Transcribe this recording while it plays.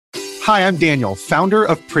Hi, I'm Daniel, founder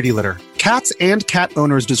of Pretty Litter. Cats and cat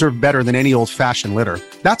owners deserve better than any old-fashioned litter.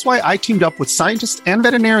 That's why I teamed up with scientists and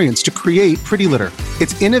veterinarians to create Pretty Litter.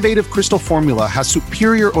 Its innovative crystal formula has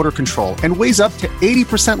superior odor control and weighs up to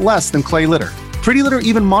 80% less than clay litter. Pretty Litter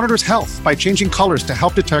even monitors health by changing colors to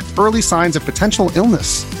help detect early signs of potential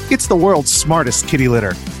illness. It's the world's smartest kitty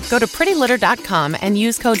litter. Go to prettylitter.com and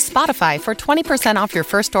use code SPOTIFY for 20% off your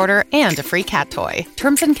first order and a free cat toy.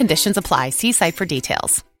 Terms and conditions apply. See site for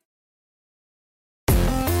details.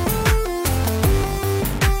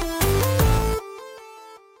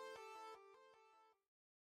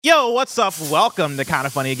 Yo, what's up? Welcome to Kinda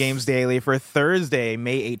Funny Games Daily for Thursday,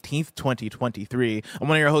 May 18th, 2023. I'm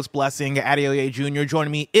one of your hosts, Blessing Adeoye Jr.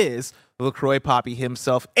 Joining me is LaCroix Poppy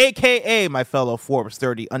himself, a.k.a. my fellow Forbes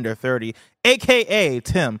 30 under 30, a.k.a.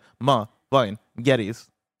 Tim Vine Geddes.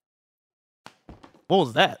 What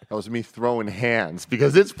was that? That was me throwing hands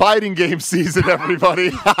because it's fighting game season, everybody.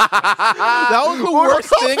 That was the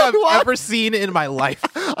worst thing I've ever seen in my life.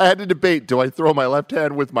 I had to debate, do I throw my left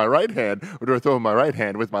hand with my right hand or do I throw my right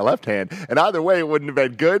hand with my left hand? And either way, it wouldn't have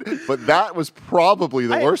been good, but that was probably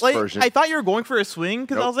the worst version. I thought you were going for a swing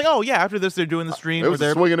because I was like, oh, yeah, after this, they're doing the stream where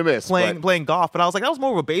they're swing and a miss, playing golf. But I was like, that was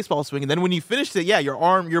more of a baseball swing. And then when you finished it, yeah, your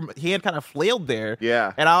hand kind of flailed there.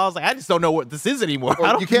 Yeah. And I was like, I just don't know what this is anymore.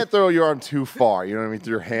 Well, you can't throw your arm too far. You know what I mean?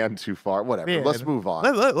 Your hand too far. Whatever. Man. Let's move on.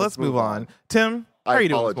 Let's move on. Tim, how are you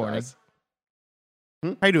doing this morning?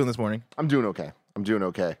 How are you doing this morning? I'm doing okay.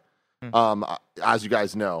 As you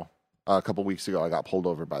guys know, a couple weeks ago, I got pulled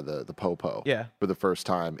over by the Popo for the first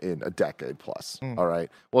time in a decade plus. All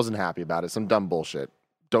right. Wasn't happy about it. Some dumb bullshit.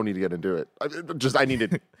 Don't need to get into it. I need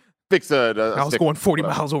to fix a I was going 40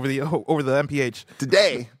 miles over the MPH.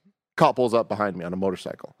 Today, cop pulls up behind me on a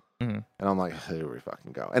motorcycle. And I'm like, here we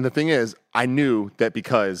fucking go. And the thing is, I knew that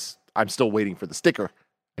because I'm still waiting for the sticker,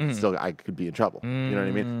 I could be in trouble. You know what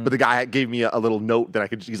I mean? But the guy gave me a little note that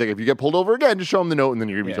he's like, if you get pulled over again, just show him the note and then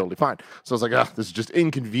you're going to be totally fine. So I was like, this is just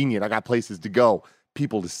inconvenient. I got places to go,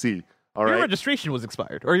 people to see. All right. Your registration was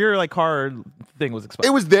expired or your car thing was expired.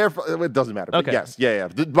 It was there. It doesn't matter. Okay. Yes. Yeah.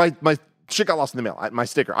 My shit got lost in the mail. My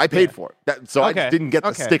sticker. I paid for it. I just didn't get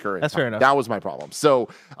the sticker. That's fair enough. That was my problem. So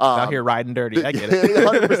out here riding dirty. I get it.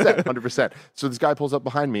 100%. So this guy pulls up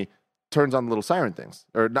behind me, turns on the little siren things,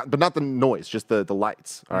 but not the noise, just the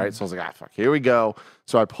lights. All right. So I was like, fuck, here we go.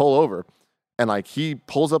 So I pull over, and he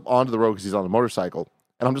pulls up onto the road because he's on a motorcycle,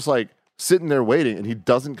 and I'm just like sitting there waiting, and he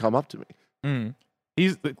doesn't come up to me.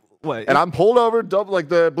 He's what? And I'm pulled over,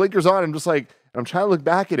 the blinkers on. I'm just like, and I'm trying to look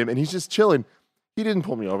back at him, and he's just chilling. He didn't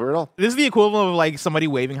pull me over at all. This is the equivalent of like somebody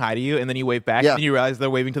waving hi to you, and then you wave back, and you realize they're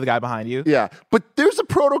waving to the guy behind you. Yeah, but there's a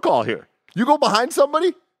protocol here. You go behind somebody,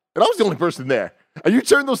 and I was the only person there, and you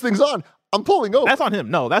turn those things on, I'm pulling over. That's on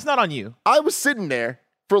him. No, that's not on you. I was sitting there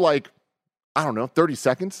for 30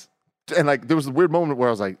 seconds, and there was a weird moment where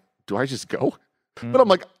I was like, do I just go? But I'm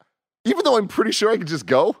like, even though I'm pretty sure I could just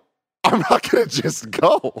go, I'm not going to just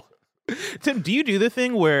go. Tim, do you do the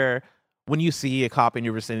thing where when you see a cop in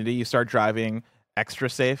your vicinity, you start driving extra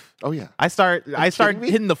safe? Oh yeah. I start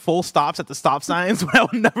hitting the full stops at the stop signs when I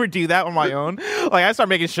would never do that on my own. I start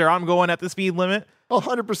making sure I'm going at the speed limit. Oh,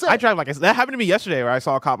 100%. I drive that happened to me yesterday where I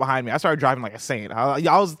saw a cop behind me. I started driving like a saint. I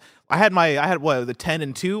had the 10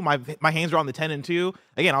 and 2. My hands were on the 10 and 2.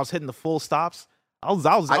 Again, I was hitting the full stops. I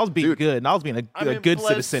was being good, and I was being a good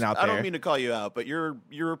citizen out there. I don't mean to call you out, but you're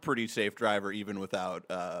a pretty safe driver even without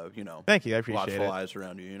Thank you, I appreciate watchful eyes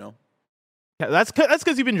around you. Yeah, that's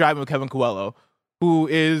because you've been driving with Kevin Coelho, who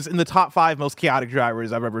is in the top 5 most chaotic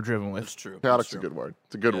drivers I've ever driven with. That's true. Chaotic's a good word.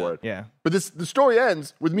 It's a good word. Yeah. But the story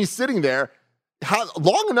ends with me sitting there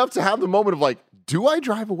long enough to have the moment of do I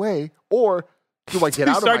drive away or do I get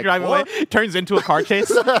out of my start driving car? away? Turns into a car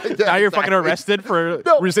chase. Now you're fucking arrested for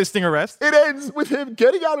resisting arrest. It ends with him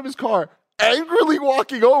getting out of his car, angrily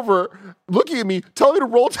walking over, looking at me, telling me to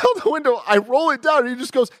roll down the window. I roll it down, and he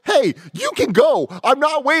just goes, "Hey, you can go. I'm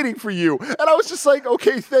not waiting for you." And I was just like,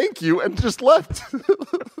 "Okay, thank you," and just left.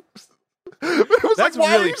 It was That's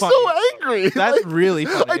why really are you funny. so angry? That's really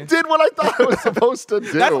funny. I did what I thought I was supposed to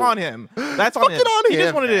do. That's on him. That's on Fucking him. on He just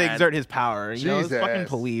him, wanted man. to exert his power. You know, it's Jesus. fucking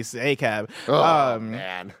police, ACAB. Oh,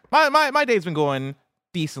 man. My day's been going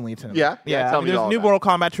decently, Tim. Yeah? Tell me There's all a new about Mortal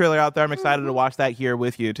Kombat trailer out there. I'm excited to watch that here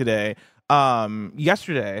with you today.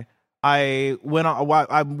 Yesterday, I went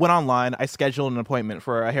online. I scheduled an appointment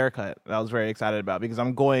for a haircut that I was very excited about because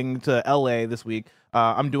I'm going to LA this week.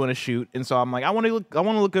 I'm doing a shoot, and so I'm like, I want to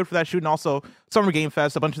look good for that shoot, and also Summer Game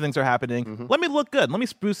Fest. A bunch of things are happening. Mm-hmm. Let me look good. Let me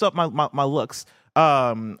spruce up my looks.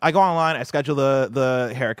 I go online. I schedule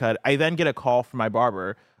the haircut. I then get a call from my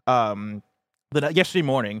barber yesterday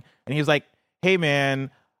morning, and he was like, "Hey man,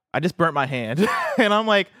 I just burnt my hand," and I'm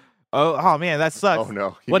like, Oh man, that sucks. Oh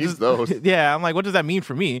no, he What needs does, those. Yeah, I'm like, what does that mean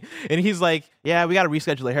for me? And he's like, yeah, we got to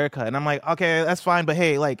reschedule the haircut. And I'm like, okay, that's fine. But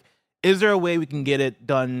hey, like, is there a way we can get it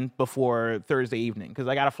done before Thursday evening? Because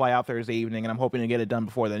I got to fly out Thursday evening, and I'm hoping to get it done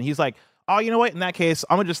before then. He's like, oh, you know what? In that case,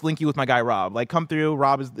 I'm gonna just link you with my guy Rob. Like, come through.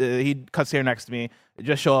 Rob is he cuts hair next to me.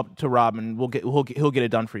 Just show up to Rob, and he'll get it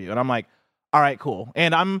done for you. And I'm like, all right, cool.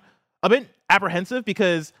 And I'm a bit apprehensive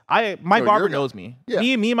because my barber knows me. Yeah.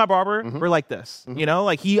 Me and my barber, we're like this. You know,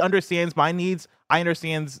 like he understands my needs. I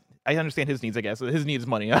understand his needs, I guess. His needs is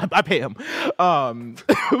money. I pay him.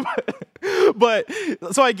 But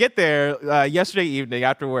so I get there yesterday evening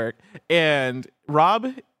after work, and Rob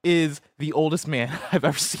is the oldest man I've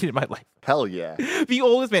ever seen in my life. Hell yeah. The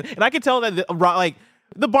oldest man. And I can tell that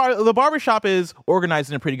the barbershop is organized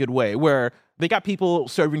in a pretty good way where they got people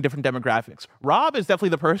serving different demographics. Rob is definitely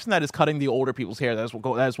the person that is cutting the older people's hair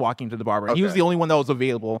that is walking to the barber. And he was the only one that was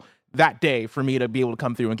available that day for me to be able to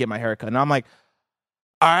come through and get my haircut. And I'm like,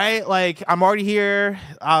 all right, like I'm already here.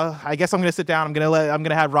 I guess I'm gonna sit down. I'm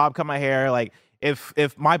gonna have Rob cut my hair. Like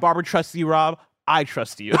if my barber trusts you, Rob, I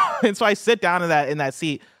trust you. And so I sit down in that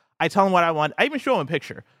seat. I tell him what I want. I even show him a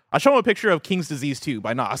picture. I show him a picture of King's Disease 2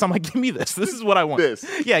 by Nas. I'm like, give me this. This is what I want.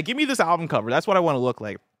 Yeah, give me this album cover. That's what I want to look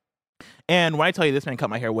like. And when I tell you this man cut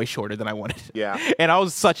my hair way shorter than I wanted. Yeah. And I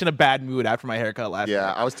was such in a bad mood after my haircut last night.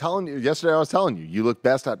 Yeah, I was telling you yesterday. You look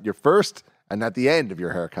best at your first and at the end of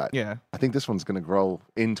your haircut. Yeah. I think this one's gonna grow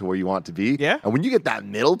into where you want it to be. Yeah. And when you get that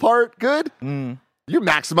middle part good, you're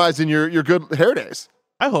maximizing your good hair days.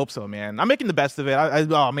 I hope so, man. I'm making the best of it.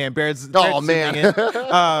 Oh man, Baird's man.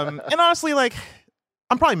 And honestly, like,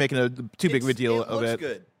 I'm probably making a too big of a deal of it. It looks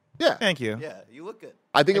good. Yeah. Thank you. Yeah, you look good.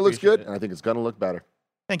 I think it looks good, appreciate it. and I think it's gonna look better.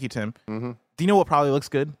 Thank you, Tim. Mm-hmm. Do you know what probably looks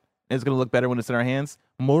good and is going to look better when it's in our hands?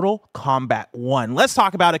 Mortal Kombat 1. Let's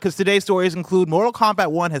talk about it because today's stories include Mortal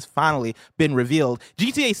Kombat 1 has finally been revealed.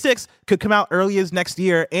 GTA 6 could come out early as next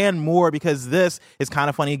year and more because this is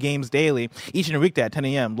Kind of Funny Games Daily. Each and every weekday at 10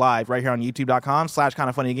 a.m. live right here on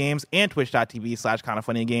youtube.com/kindoffunnygames and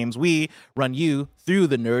twitch.tv/kindoffunnygames. We run you through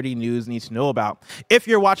the nerdy news you need to know about. If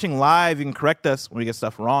you're watching live, you can correct us when we get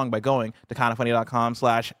stuff wrong by going to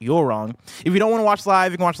kindoffunny.com/you're wrong. If you don't want to watch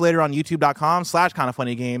live, you can watch later on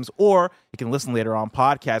youtube.com/kindoffunnygames, or you can listen later on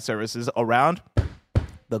podcast services around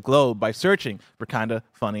the globe by searching for Kinda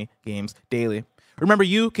Funny Games Daily. Remember,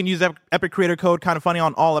 you can use Epic Creator Code Kinda Funny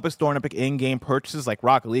on all Epic Store and Epic in-game purchases like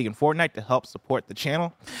Rocket League and Fortnite to help support the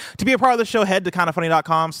channel. To be a part of the show, head to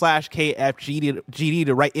kindafunny.com/KFGD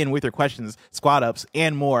to write in with your questions, squad ups,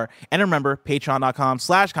 and more. And remember,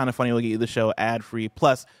 patreon.com/kindafunny will get you the show ad-free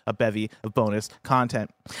plus a bevy of bonus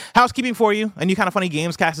content. Housekeeping for you, a new Kinda Funny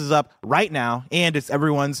Games cast is up right now, and it's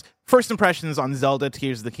everyone's first impressions on Zelda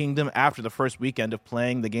Tears of the Kingdom after the first weekend of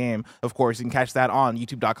playing the game. Of course, you can catch that on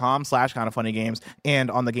youtube.com/kindoffunnygames and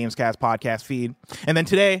on the Gamescast podcast feed. And then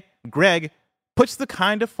today, Greg puts the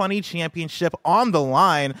Kinda Funny Championship on the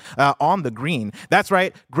line on the green. That's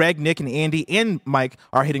right. Greg, Nick, and Andy and Mike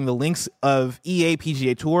are hitting the links of EA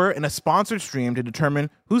PGA Tour in a sponsored stream to determine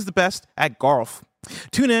who's the best at golf.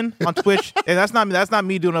 Tune in on Twitch, and that's not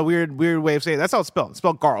me doing a weird way of saying it. That's how it's spelled. It's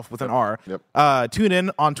spelled golf with an R. Yep. Tune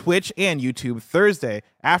in on Twitch and YouTube Thursday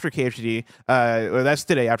after KFGD, or that's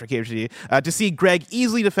today after KFGD, to see Greg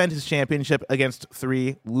easily defend his championship against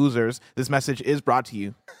 3 losers. This message is brought to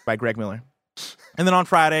you by Greg Miller. And then on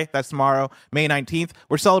Friday, that's tomorrow, May 19th,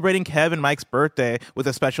 we're celebrating Kev and Mike's birthday with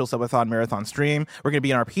a special subathon marathon stream. We're going to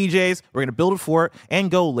be in our PJs, we're going to build a fort,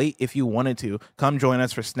 and go late if you wanted to. Come join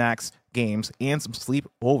us for snacks, games, and some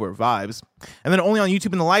sleepover vibes. And then only on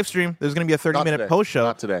YouTube in the live stream, there's going to be a 30-minute post show.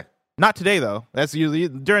 Not today. Not today, though. That's usually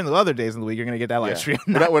during the other days of the week. You're going to get that live stream.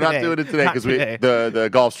 We're not doing it today because the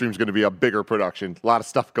golf stream is going to be a bigger production. A lot of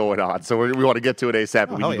stuff going on, so we want to get to it ASAP.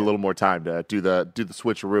 But we need a little more time to do the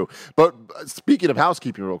switcheroo. But speaking of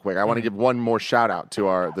housekeeping, real quick, I want to give one more shout out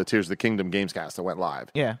to the Tears of the Kingdom Gamescast that went live.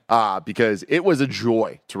 Yeah. Because it was a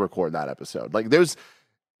joy to record that episode. Like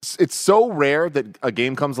it's so rare that a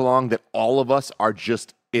game comes along that all of us are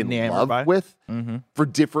just in love with for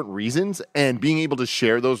different reasons, and being able to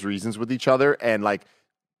share those reasons with each other and like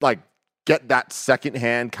get that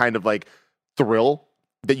secondhand kind of like thrill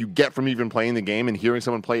that you get from even playing the game and hearing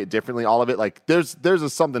someone play it differently, all of it, like there's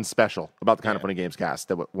something special about the Kind of Funny Games cast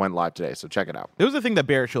that went live today, so check it out. There was a thing that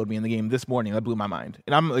Barrett showed me in the game this morning that blew my mind.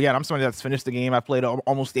 And I'm somebody that's finished the game. I've played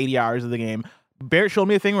almost 80 hours of the game. Barrett showed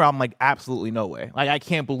me a thing where I'm like, absolutely no way. Like, I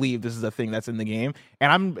can't believe this is a thing that's in the game.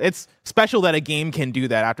 And it's special that a game can do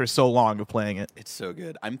that after so long of playing it. It's so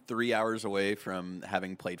good. I'm 3 hours away from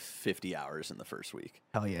having played 50 hours in the first week.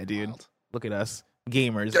 Hell yeah, dude. Wild. Look at us.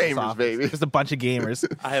 gamers. Gamers, baby. Just a bunch of gamers.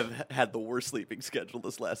 I have had the worst sleeping schedule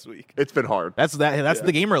this last week. It's been hard. That's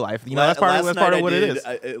the gamer life. You know, that's part of what it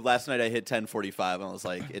is. Last night I hit 10:45 and I was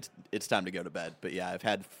like, it's time to go to bed. But yeah, I've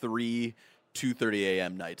had 3 2:30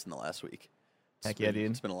 a.m. nights in the last week. Heck yeah,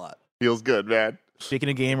 dude. It's been a lot. Feels good, man. Speaking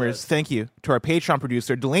of gamers, thank you to our Patreon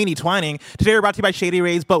producer, Delaney Twining. Today we're brought to you by Shady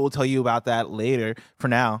Rays, but we'll tell you about that later. For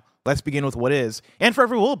now, let's begin with what is, and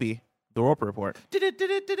forever will be, the Roper Report.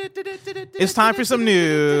 It's time for some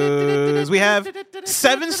news. We have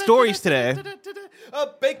 7 stories today. A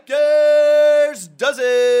baker's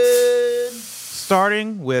dozen.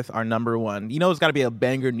 Starting with our number one. You know it's got to be a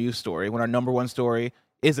banger news story when our number one story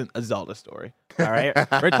isn't a Zelda story. All right.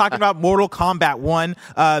 We're talking about Mortal Kombat 1.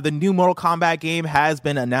 The new Mortal Kombat game has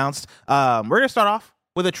been announced. We're going to start off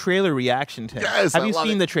with a trailer reaction, Tim. Yes, have you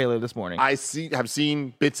seen the trailer this morning? I have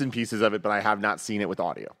seen bits and pieces of it, but I have not seen it with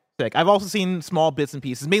audio. Sick. I've also seen small bits and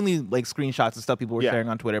pieces, mainly like screenshots and stuff people were sharing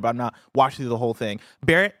on Twitter, but I'm not watching through the whole thing.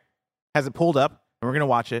 Barrett has it pulled up, and we're going to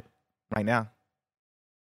watch it right now.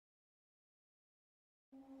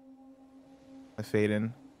 I fade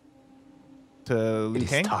in to Liu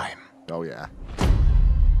Kang. It's time. Oh, yeah.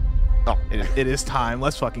 Oh, it is time.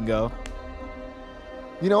 Let's fucking go.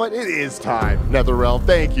 You know what? It is time. NetherRealm,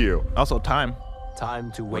 thank you. Also, time.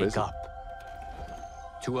 Time to wake up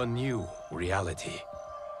to a new reality,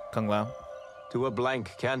 Kung Lao. to a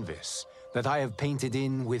blank canvas that I have painted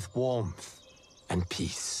in with warmth and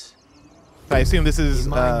peace. I assume this is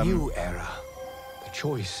In my new era, the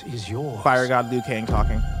choice is yours. Fire God Liu Kang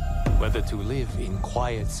talking. Whether to live in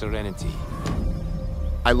quiet serenity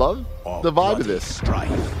I love or the vibe of bloody this. strife.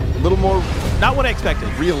 A little more Not what I expected.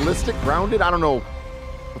 realistic, grounded. I don't know.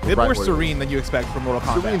 A bit more serene than you expect from Mortal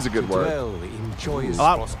Kombat. Serene's a good word. Dwell in joyous A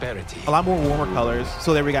lot- prosperity A lot more warmer colors.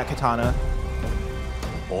 So there we got Katana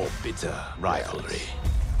or bitter rivalry.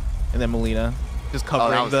 and then Melina just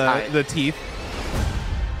covering was tight. the teeth.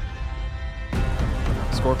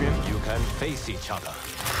 Scorpion. You can face each other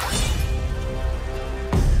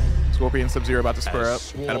Scorpion Sub-Zero about to spur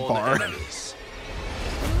as up at a sworn bar. enemies,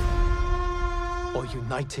 or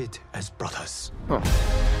united as brothers. Huh.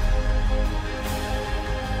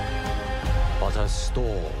 But a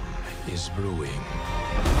storm is brewing.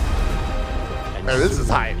 And Hey, this is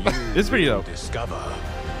soon hype. you This is pretty will dope. Discover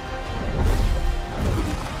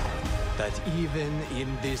that even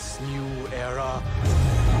in this new era,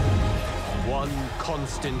 one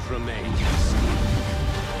constant remains.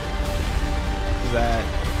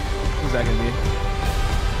 Who's that gonna be?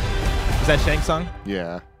 Is that Shang Tsung?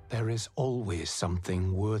 Yeah. There is always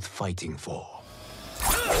something worth fighting for.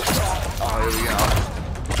 Oh, here we go.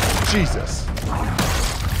 Jesus.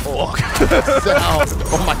 Oh, sound.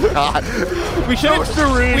 Oh my God. We should have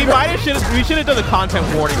done the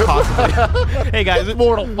content warning possibly. Hey guys,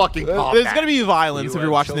 Mortal fucking Kombat. there's gonna be violence You if you're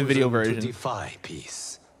have watching the video chosen to version. defy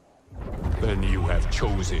peace. Then you have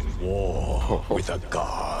chosen war with a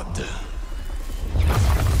god.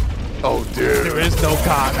 Oh, dude. There is no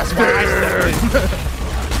God. That's why I said it.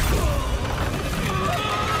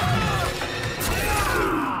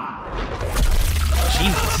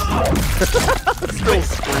 Jesus. Still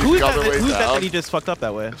screaming Who's all the way that down. that he just fucked up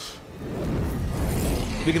that way?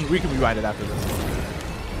 We can rewind it after this.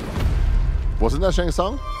 Wasn't that Shang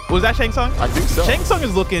Tsung? Was that Shang Tsung? I think so. Shang Tsung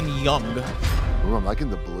is looking young. Ooh, I'm liking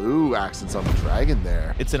the blue accents on the dragon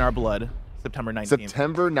there. It's in our blood. September 19th.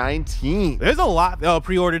 September 19th. There's a lot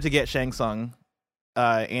pre-order to get Shang Tsung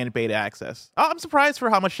and beta access. I'm surprised for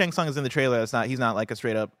how much Shang Tsung is in the trailer. He's not like a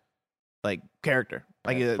straight up like character.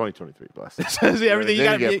 Like 2023, bless. everything you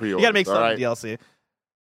Then gotta pre-orders, make something all right. DLC.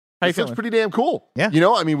 How you This looks feeling? pretty damn cool. Yeah. You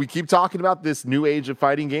know, I mean, we keep talking about this new age of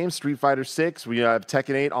fighting games, Street Fighter 6. We have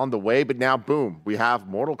Tekken 8 on the way, but now, boom, we have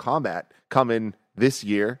Mortal Kombat coming this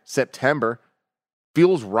year, September.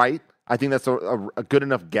 Feels right. I think that's a good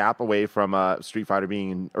enough gap away from Street Fighter being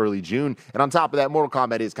in early June. And on top of that, Mortal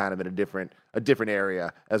Kombat is kind of in a different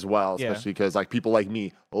area as well, especially because like people like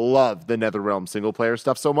me love the NetherRealm single player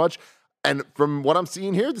stuff so much. And from what I'm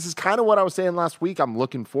seeing here, this is kind of what I was saying last week. I'm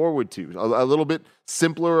looking forward to a little bit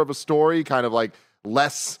simpler of a story, kind of like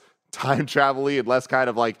less time travel-y and less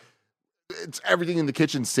kind of like it's everything in the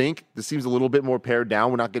kitchen sink. This seems a little bit more pared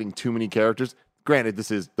down. We're not getting too many characters. Granted,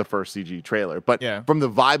 this is the first CG trailer, but from the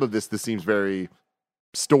vibe of this seems very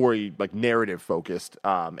story, like narrative focused.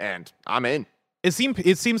 And I'm in. It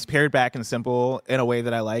seems pared back and simple in a way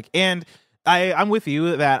that I like. And I'm with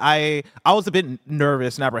you that I was a bit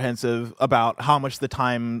nervous and apprehensive about how much the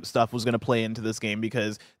time stuff was going to play into this game,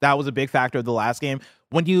 because that was a big factor of the last game.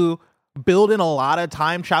 When you build in a lot of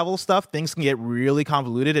time travel stuff, things can get really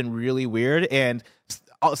convoluted and really weird. And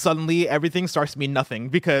suddenly everything starts to mean nothing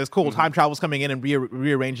because time travel's coming in and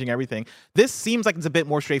rearranging everything. This seems like it's a bit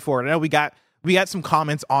more straightforward. I know we got some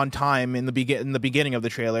comments on time in the beginning of the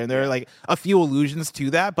trailer, and there are like a few allusions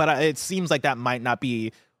to that, but it seems like that might not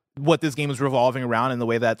be what this game is revolving around in the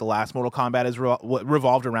way that the last Mortal Kombat is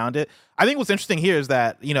revolved around it. I think what's interesting here is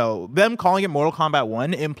that, them calling it Mortal Kombat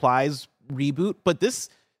 1 implies reboot, but this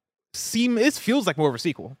feels like more of a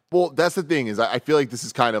sequel. Well, that's the thing, is I feel like this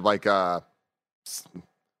is kind of like a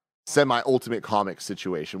semi-ultimate comic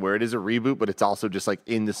situation where it is a reboot, but it's also just like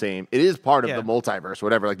in the same, it is part of the multiverse,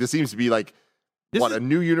 whatever. Like, this seems to be like a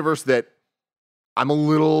new universe that I'm a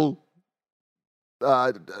little,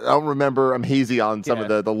 I don't remember, I'm hazy on some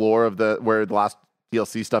of the lore of where the last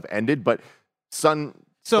DLC stuff ended, but Sun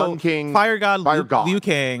King, Fire God Liu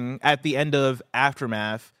Kang at the end of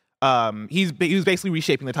Aftermath, he was basically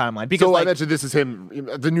reshaping the timeline because I mentioned this is him,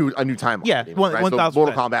 a new timeline. Yeah, right? 1,000%. So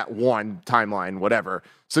Mortal Kombat 1 timeline, whatever.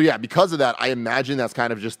 So yeah, because of that, I imagine that's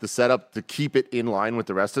kind of just the setup to keep it in line with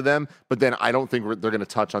the rest of them. But then I don't think they're going to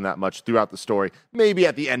touch on that much throughout the story. Maybe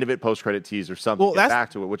at the end of it, post-credit tease or something, get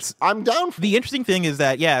back to it, which I'm down for. The interesting thing is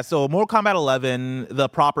that, so Mortal Kombat 11, the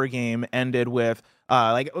proper game, ended with,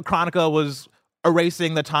 Chronica was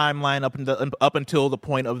erasing the timeline up until the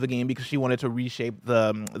point of the game because she wanted to reshape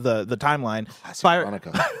the timeline.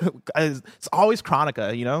 Chronica. It's always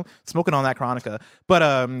Chronica, smoking on that Chronica.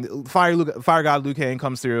 But Fire God Liu Kang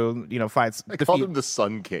comes through, fights. I called him the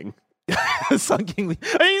Sun King. Sun King.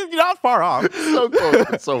 I mean, you're not far off. So close.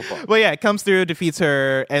 It's so fun. But yeah, it comes through, defeats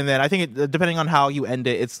her, and then I think depending on how you end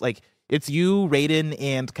it, it's you, Raiden,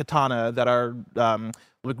 and Katana that are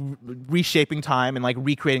reshaping time and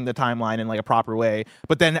recreating the timeline in a proper way.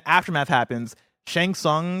 But then Aftermath happens. Shang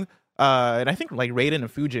Tsung and I think Raiden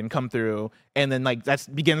and Fujin come through, and then that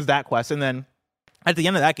begins that quest. And then at the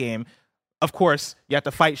end of that game, of course, you have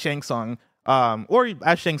to fight Shang Tsung, or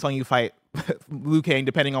as Shang Tsung you fight Liu Kang,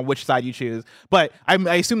 depending on which side you choose. But I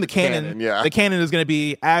assume the canon is going to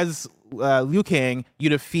be as Liu Kang, you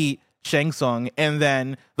defeat Shang Tsung, and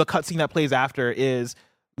then the cutscene that plays after is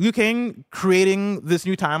Liu Kang creating this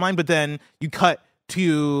new timeline, but then you cut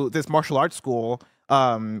to this martial arts school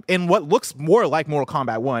in what looks more like Mortal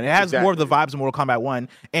Kombat 1. It has more of the vibes of Mortal Kombat 1,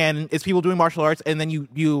 and it's people doing martial arts, and then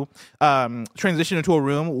you transition into a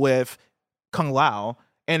room with Kung Lao,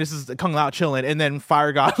 and this is Kung Lao chilling, and then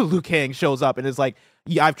Fire God Liu Kang shows up and is like,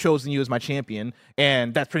 I've chosen you as my champion,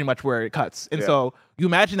 and that's pretty much where it cuts. And so you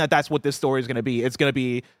imagine that's what this story is going to be. It's going to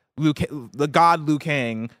be the god Liu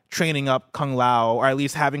Kang training up Kung Lao, or at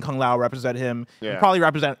least having Kung Lao represent him, probably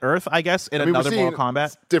represent Earth, I guess, in another Mortal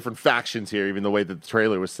Kombat. Different factions here, even the way that the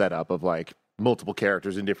trailer was set up of multiple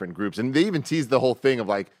characters in different groups, and they even teased the whole thing of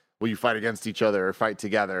will you fight against each other or fight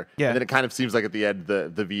together? Yeah. And then it kind of seems like at the end,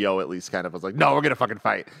 the VO at least kind of was like, no, we're gonna fucking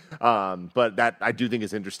fight. But that I do think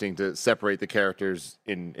is interesting to separate the characters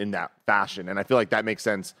in that fashion, and I feel like that makes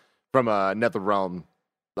sense from a NetherRealm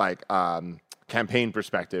campaign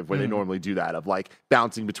perspective, where they normally do that of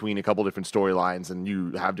bouncing between a couple different storylines and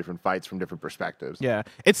you have different fights from different perspectives. Yeah,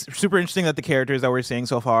 it's super interesting that the characters that we're seeing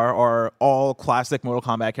so far are all classic Mortal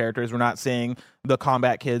Kombat characters. We're not seeing the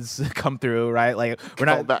Kombat kids come through, right? We're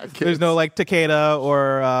not. There's no Takeda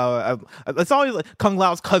or it's always Kung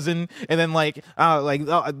Lao's cousin, and then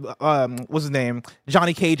what's his name,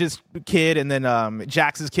 Johnny Cage's kid, and then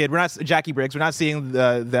Jax's kid. We're not Jackie Briggs. We're not seeing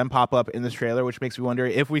them pop up in this trailer, which makes me wonder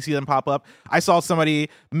if we see them pop up. I saw somebody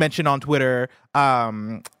mention on Twitter.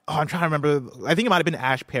 I'm trying to remember. I think it might have been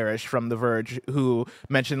Ash Parrish from The Verge who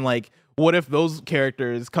mentioned what if those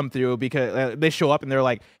characters come through because they show up and they're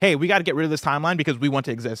like, hey, we got to get rid of this timeline because we want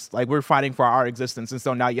to exist. We're fighting for our existence. And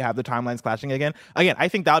so now you have the timelines clashing again. Again, I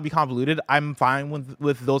think that would be convoluted. I'm fine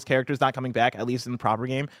with those characters not coming back, at least in the proper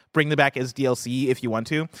game. Bring them back as DLC if you want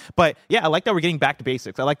to. But yeah, I like that we're getting back to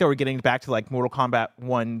basics. I like that we're getting back to Mortal Kombat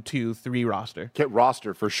 1, 2, 3 roster.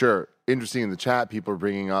 Roster for sure. Interesting in the chat, people are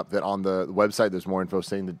bringing up that on the website there's more info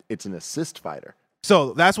saying that it's an assist fighter.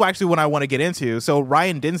 So that's actually what I want to get into. So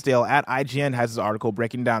Ryan Dinsdale at IGN has his article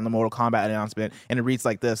breaking down the Mortal Kombat announcement, and it reads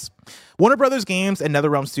like this. Warner Brothers Games and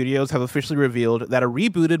NetherRealm Studios have officially revealed that a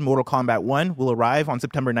rebooted Mortal Kombat 1 will arrive on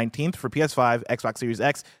September 19th for PS5, Xbox Series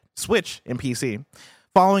X, Switch, and PC.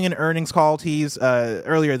 Following an earnings call tease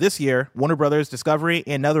earlier this year, Warner Brothers Discovery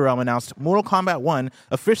and NetherRealm announced Mortal Kombat 1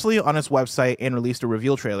 officially on its website and released a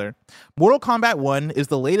reveal trailer. Mortal Kombat 1 is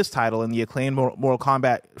the latest title in the acclaimed Mortal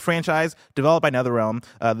Kombat franchise developed by NetherRealm,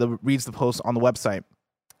 reads the post on the website.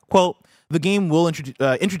 Quote, the game will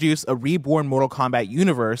introduce a reborn Mortal Kombat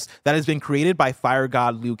universe that has been created by Fire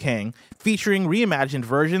God Liu Kang, featuring reimagined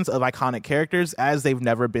versions of iconic characters as they've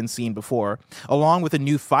never been seen before, along with a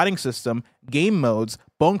new fighting system, game modes,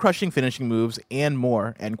 bone-crushing finishing moves, and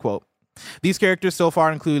more, end quote. These characters so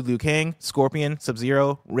far include Liu Kang, Scorpion,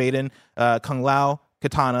 Sub-Zero, Raiden, Kung Lao,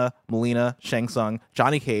 Katana, Melina, Shang Tsung,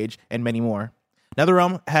 Johnny Cage, and many more.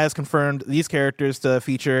 NetherRealm has confirmed these characters to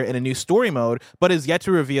feature in a new story mode, but is yet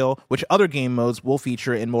to reveal which other game modes will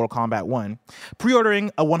feature in Mortal Kombat 1.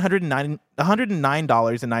 Pre-ordering a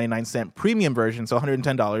 $109.99 premium version, so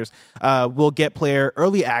 $110, will get player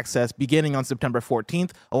early access beginning on September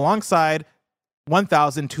 14th, alongside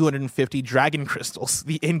 1,250 dragon crystals,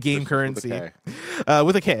 the in-game currency.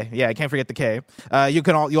 With a K. Yeah, I can't forget the K.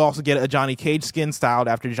 You'll also get a Johnny Cage skin styled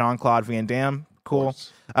after Jean-Claude Van Damme. Cool.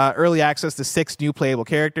 Early access to 6 new playable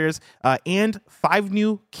characters and 5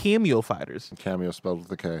 new cameo fighters. Cameo spelled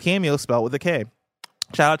with a K. Cameo spelled with a K.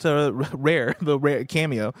 Shout out to Rare, the Rare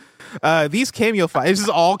cameo. These cameo fighters, this is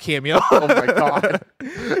all cameo. Oh my god.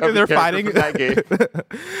 They're fighting. That game.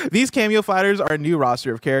 These cameo fighters are a new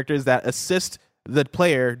roster of characters that assist the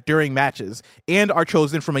player during matches and are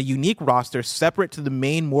chosen from a unique roster separate to the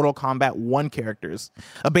main Mortal Kombat 1 characters.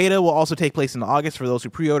 A beta will also take place in August for those who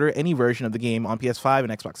pre-order any version of the game on PS5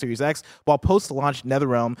 and Xbox Series X, while post-launch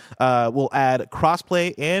NetherRealm will add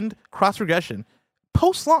crossplay and cross-regression.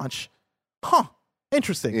 Post-launch? Huh.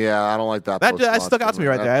 Interesting. Yeah, I don't like that. That stuck out to me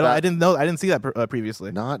right there. I didn't see that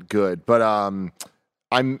previously. Not good, but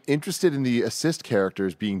I'm interested in the assist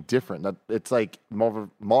characters being different. It's like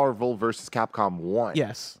Marvel versus Capcom 1.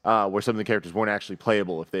 Yes. Where some of the characters weren't actually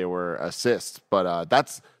playable if they were assists. But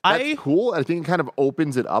that's cool. I think it kind of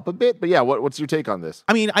opens it up a bit. But yeah, what's your take on this?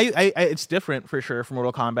 I mean, I it's different for sure from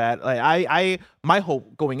Mortal Kombat. Like my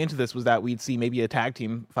hope going into this was that we'd see maybe a tag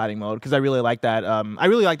team fighting mode, because I really like that. I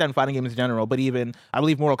really like that in fighting games in general. But even I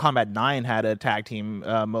believe Mortal Kombat 9 had a tag team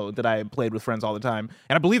mode that I played with friends all the time,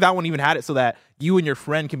 and I believe that one even had it so that you and your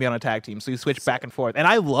friend can be on a tag team, so you switch back and forth. And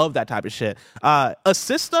I love that type of shit.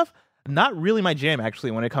 Assist stuff, not really my jam actually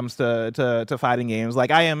when it comes to fighting games. Like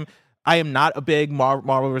I am not a big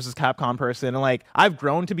Marvel versus Capcom person, and like I've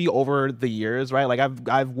grown to be over the years, right? Like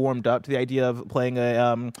I've warmed up to the idea of playing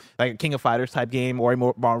a like a King of Fighters type game or a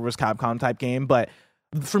Marvel versus Capcom type game. But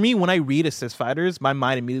for me, when I read assist fighters, my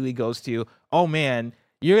mind immediately goes to, oh man,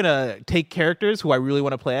 you're gonna take characters who I really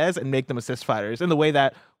want to play as and make them assist fighters. In the way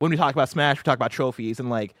that when we talk about Smash, we talk about trophies, and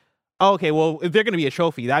like, oh, okay, well, if they're gonna be a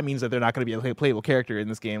trophy, that means that they're not gonna be a playable character in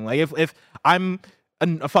this game. Like if I'm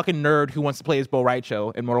a fucking nerd who wants to play as Bo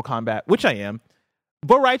Raicho in Mortal Kombat, which I am,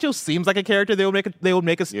 Bo Raicho seems like a character they would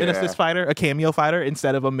make an assist fighter, a cameo fighter,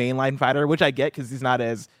 instead of a mainline fighter, which I get because he's not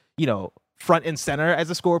as, front and center as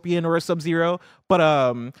a Scorpion or a Sub-Zero.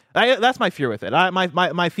 But that's my fear with it.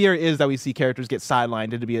 My fear is that we see characters get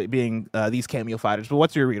sidelined into being these cameo fighters. But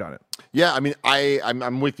what's your read on it? Yeah, I mean,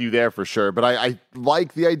 I'm with you there for sure. But I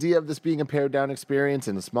like the idea of this being a pared down experience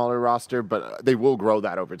and a smaller roster. But they will grow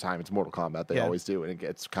that over time. It's Mortal Kombat. They always do. And it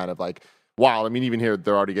gets kind of like, wow. I mean, even here,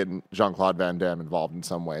 they're already getting Jean-Claude Van Damme involved in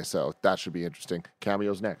some way. So that should be interesting.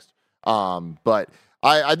 Cameos next. But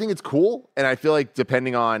I think it's cool, and I feel like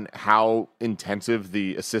depending on how intensive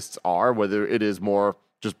the assists are, whether it is more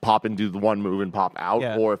just pop and do the one move and pop out,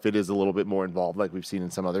 or if it is a little bit more involved like we've seen in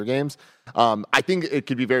some other games, I think it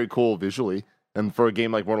could be very cool visually. And for a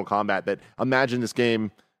game like Mortal Kombat, that imagine this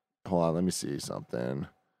game, hold on, let me see something.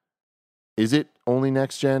 Is it only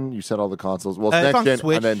next gen? You said all the consoles. Well, it's next gen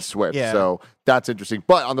Switch, and then Switch. Yeah. So that's interesting.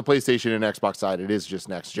 But on the PlayStation and Xbox side, it is just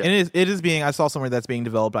next gen. And it is being. I saw somewhere that's being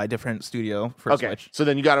developed by a different studio for Switch. So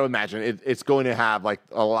then you got to imagine it's going to have like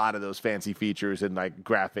a lot of those fancy features and like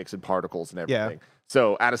graphics and particles and everything. Yeah.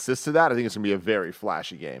 So add assist to that, I think it's going to be a very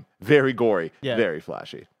flashy game. Very gory, very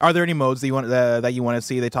flashy. Are there any modes that you want to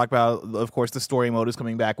see? They talk about, of course, the story mode is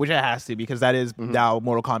coming back, which it has to, because that is now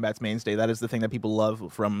Mortal Kombat's mainstay. That is the thing that people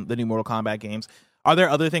love from the new Mortal Kombat games. Are there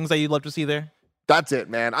other things that you'd love to see there? That's it,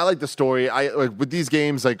 man. I like the story. I like with these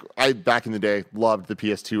games, like I back in the day loved the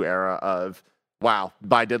PS2 era of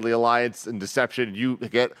by Deadly Alliance and Deception. You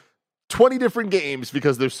get 20 different games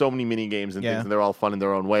because there's so many mini games and things, and they're all fun in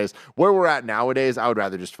their own ways. Where we're at nowadays, I would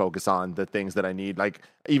rather just focus on the things that I need. Like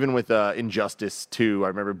even with Injustice 2, I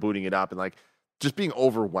remember booting it up and like just being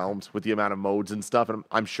overwhelmed with the amount of modes and stuff. And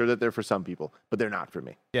I'm sure that they're for some people, but they're not for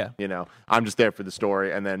me. Yeah. I'm just there for the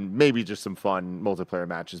story and then maybe just some fun multiplayer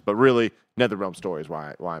matches. But really, NetherRealm story is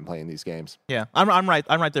why I'm playing these games. Yeah, I'm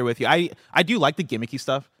right there with you. I do like the gimmicky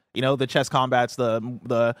stuff. The chess combats,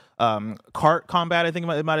 the cart combat, I think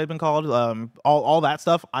it might have been called. All that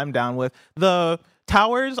stuff I'm down with.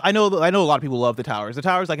 Towers, I know a lot of people love the towers. The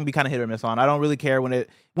towers I can be kind of hit or miss on. I don't really care when it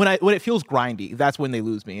feels grindy. That's when they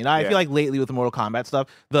lose me. And I feel like lately with the Mortal Kombat stuff,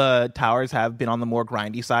 the towers have been on the more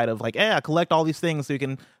grindy side of like, collect all these things so you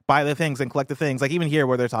can buy the things and collect the things. Like even here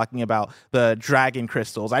where they're talking about the dragon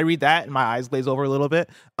crystals, I read that and my eyes glaze over a little bit.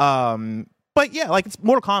 But yeah, like it's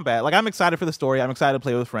Mortal Kombat. Like I'm excited for the story. I'm excited to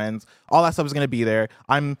play with friends. All that stuff is going to be there.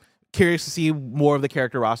 I'm curious to see more of the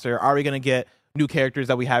character roster. Are we going to get new characters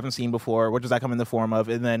that we haven't seen before? What does that come in the form of?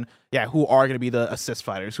 And then, who are going to be the assist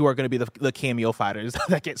fighters? Who are going to be the cameo fighters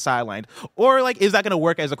that get sidelined? Or, like, is that going to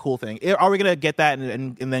work as a cool thing? Are we going to get that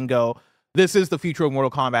and then go, this is the future of Mortal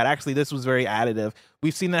Kombat? Actually, this was very additive.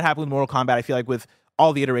 We've seen that happen with Mortal Kombat, I feel like, with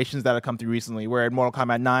all the iterations that have come through recently, where in Mortal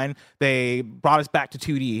Kombat 9, they brought us back to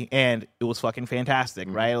 2D, and it was fucking fantastic,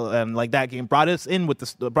 right? And, like, that game brought us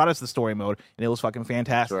the story mode, and it was fucking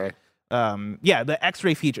fantastic. Right. The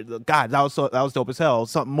X-ray feature, God, that was dope as hell.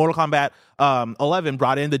 Mortal Kombat 11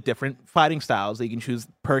 brought in the different fighting styles that you can choose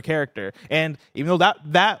per character, and even though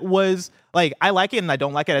that was like, I like it and I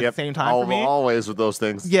don't like it at the same time for me. Always with those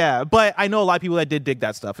things. Yeah, but I know a lot of people that did dig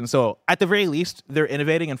that stuff, and so at the very least, they're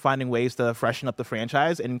innovating and finding ways to freshen up the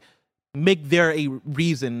franchise and make there a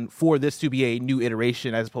reason for this to be a new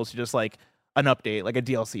iteration as opposed to just like an update, like a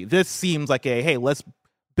DLC. This seems like hey, let's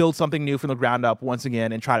build something new from the ground up once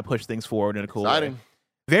again and try to push things forward in a cool way.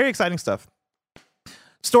 Very exciting stuff.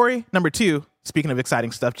 Story number 2, speaking of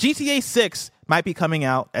exciting stuff, GTA 6 might be coming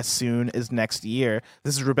out as soon as next year.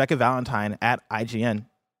 This is Rebecca Valentine at IGN.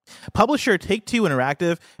 Publisher Take-Two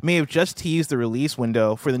Interactive may have just teased the release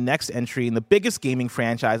window for the next entry in the biggest gaming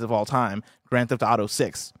franchise of all time, Grand Theft Auto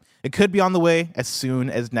 6. It could be on the way as soon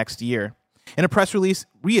as next year. In a press release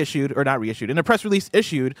issued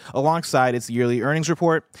alongside its yearly earnings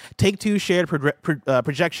report, Take-Two shared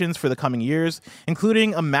projections for the coming years,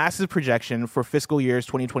 including a massive projection for fiscal years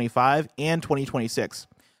 2025 and 2026.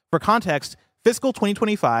 For context, fiscal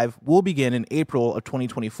 2025 will begin in April of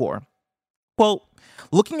 2024. Quote,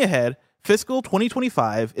 looking ahead, fiscal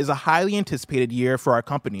 2025 is a highly anticipated year for our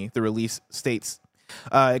company, the release states.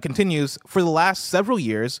 It continues, for the last several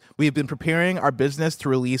years, we have been preparing our business to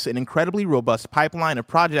release an incredibly robust pipeline of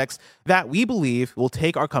projects that we believe will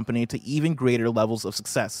take our company to even greater levels of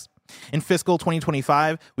success. In fiscal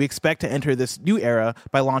 2025, we expect to enter this new era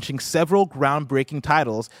by launching several groundbreaking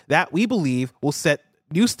titles that we believe will set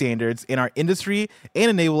new standards in our industry and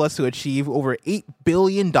enable us to achieve over $8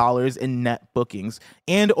 billion in net bookings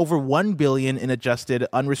and over $1 billion in adjusted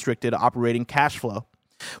unrestricted operating cash flow.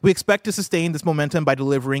 We expect to sustain this momentum by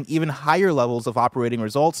delivering even higher levels of operating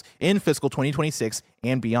results in fiscal 2026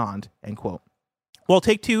 and beyond, end quote. While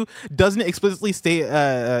Take-Two doesn't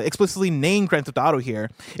explicitly name Grand Theft Auto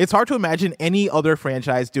here, it's hard to imagine any other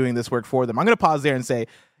franchise doing this work for them. I'm going to pause there and say,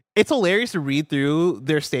 it's hilarious to read through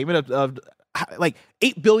their statement of like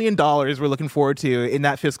 $8 billion we're looking forward to in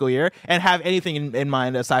that fiscal year and have anything in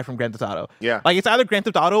mind aside from Grand Theft Auto. Yeah. Like it's either Grand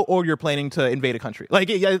Theft Auto or you're planning to invade a country.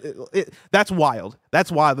 Like that's wild.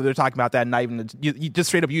 That's wild that they're talking about that and not even you just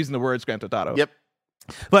straight up using the words Grand Theft Auto. Yep.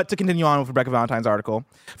 But to continue on with Rebecca Valentine's article,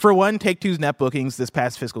 for one, Take-Two's net bookings this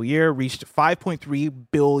past fiscal year reached $5.3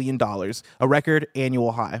 billion, a record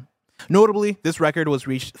annual high. Notably, this record was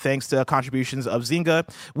reached thanks to contributions of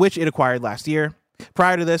Zynga, which it acquired last year.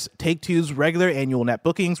 Prior to this, Take-Two's regular annual net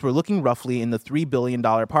bookings were looking roughly in the $3 billion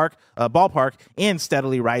ballpark and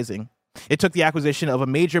steadily rising. It took the acquisition of a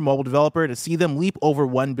major mobile developer to see them leap over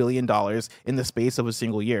 $1 billion in the space of a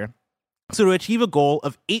single year. So to achieve a goal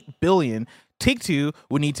of $8 billion, Take-Two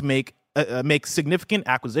would need to make significant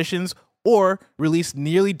acquisitions or release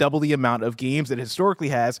nearly double the amount of games it historically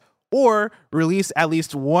has, or release at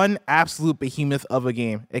least one absolute behemoth of a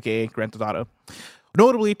game, aka Grand Theft Auto.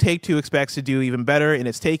 Notably, Take-Two expects to do even better in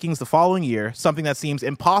its takings the following year, something that seems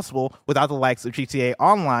impossible without the likes of GTA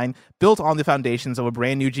Online, built on the foundations of a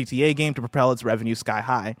brand new GTA game to propel its revenue sky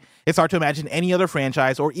high. It's hard to imagine any other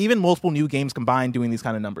franchise or even multiple new games combined doing these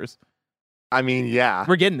kind of numbers. I mean, yeah.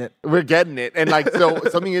 We're getting it. And like, so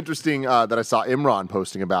something interesting that I saw Imran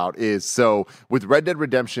posting about is, so with Red Dead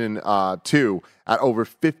Redemption 2 at over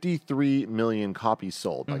 53 million copies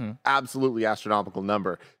sold, like absolutely astronomical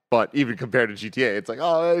number. But even compared to GTA, it's like,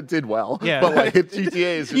 oh, it did well. Yeah. But like GTA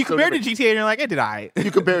is just you compare it to GTA and you're like, it did I.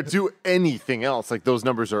 You compare it to anything else, like those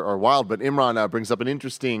numbers are wild. But Imran brings up an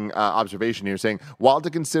interesting observation here, saying, while to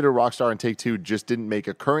consider Rockstar and Take-Two just didn't make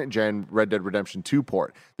a current-gen Red Dead Redemption 2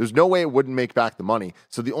 port, there's no way it wouldn't make back the money.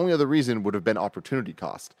 So the only other reason would have been opportunity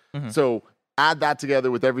cost. So add that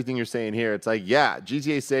together with everything you're saying here. It's like, yeah,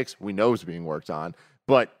 GTA 6, we know is being worked on,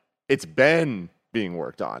 but it's been being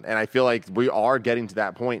worked on. And I feel like we are getting to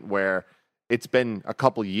that point where it's been a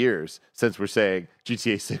couple years since we're saying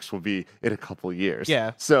GTA 6 will be in a couple years.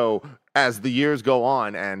 Yeah. So as the years go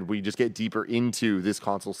on and we just get deeper into this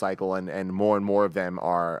console cycle and more of them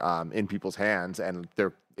are in people's hands, and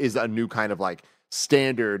there is a new kind of like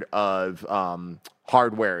standard of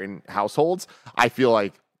hardware in households, I feel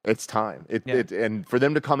like it's time. And for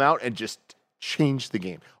them to come out and just change the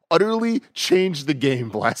game. Utterly change the game,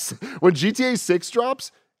 Bless. When GTA 6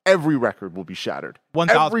 drops, every record will be shattered.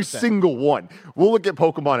 1,000%. Every single one. We'll look at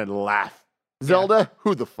Pokemon and laugh. Zelda,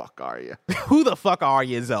 who the fuck are you? Who the fuck are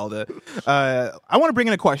you, Zelda? I want to bring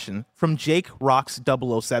in a question from Jake Rocks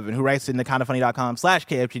 007, who writes in the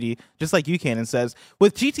kindafunny.com/KFGD, just like you can, and says,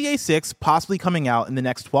 with GTA 6 possibly coming out in the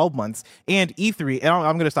next 12 months and E3, and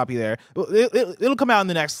I'm going to stop you there, it'll come out in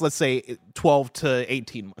the next, let's say, 12 to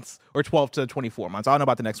 18 months or 12 to 24 months. I don't know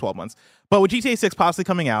about the next 12 months. But with GTA 6 possibly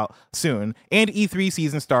coming out soon and E3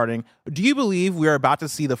 season starting, do you believe we are about to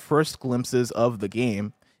see the first glimpses of the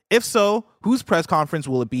game? If so, whose press conference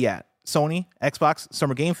will it be at? Sony, Xbox,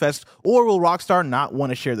 Summer Game Fest, or will Rockstar not want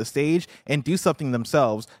to share the stage and do something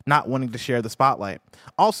themselves, not wanting to share the spotlight?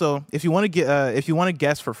 Also, if you want to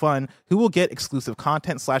guess for fun, who will get exclusive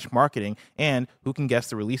content / marketing, and who can guess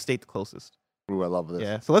the release date the closest? Ooh, I love this.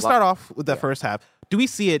 Yeah. So let's start off with that first half. Do we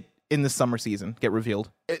see it in the summer season get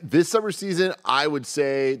revealed? This summer season, I would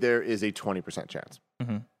say there is a 20% chance.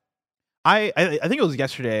 Mm-hmm. I think it was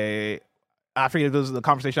yesterday. I forget if it was the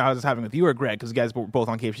conversation I was having with you or Greg, because you guys were both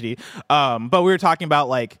on KFGD. But we were talking about,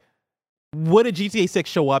 like, would a GTA 6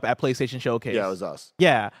 show up at PlayStation Showcase? Yeah, it was us.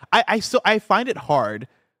 Yeah. I find it hard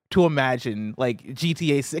to imagine, like,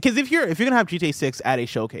 GTA 6. Because if you're going to have GTA 6 at a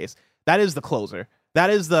showcase, that is the closer. That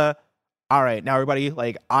is the, all right, now everybody,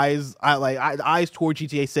 like, eyes toward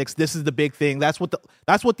GTA 6. This is the big thing. That's what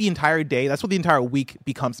the entire day, that's what the entire week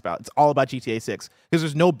becomes about. It's all about GTA 6. Because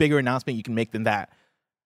there's no bigger announcement you can make than that.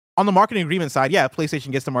 On the marketing agreement side, yeah,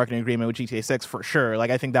 PlayStation gets the marketing agreement with GTA 6 for sure.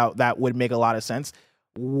 Like, I think that would make a lot of sense.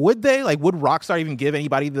 Would they? Like, would Rockstar even give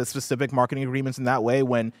anybody the specific marketing agreements in that way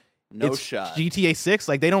when it's shot. GTA 6?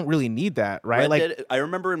 Like, they don't really need that, right? I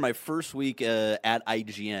remember in my first week at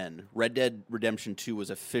IGN, Red Dead Redemption 2 was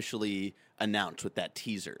officially announced with that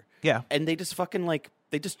teaser. Yeah. And they just fucking,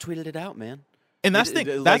 they just tweeted it out, man. And that's what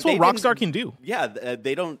Rockstar can do. Yeah,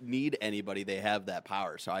 they don't need anybody. They have that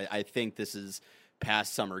power. So I think this is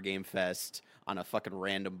past Summer Game Fest on a fucking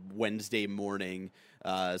random Wednesday morning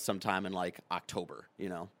sometime in, like, October, you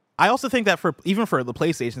know? I also think that even for the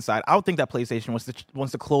PlayStation side, I would think that PlayStation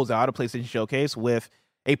wants to close out a PlayStation Showcase with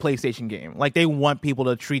a PlayStation game. Like, they want people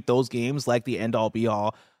to treat those games like the end-all,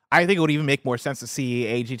 be-all. I think it would even make more sense to see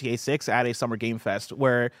a GTA 6 at a Summer Game Fest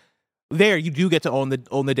where there you do get to own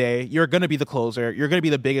the day. You're going to be the closer. You're going to be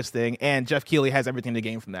the biggest thing, and Jeff Keighley has everything to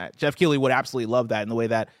gain from that. Jeff Keighley would absolutely love that in the way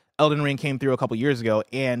that Elden Ring came through a couple years ago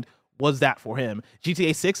and was that for him.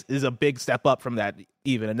 GTA 6 is a big step up from that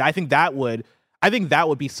even, and I think that would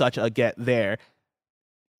be such a get there.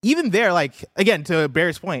 Even there, like, again, to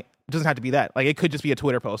Barry's point, it doesn't have to be that. Like, it could just be a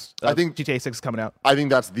Twitter post. I think GTA 6 is coming out. I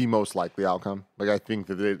think that's the most likely outcome. Like, I think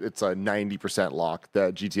that it's a 90% lock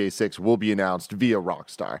that GTA 6 will be announced via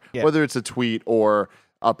Rockstar. Yeah. Whether it's a tweet or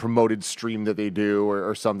a promoted stream that they do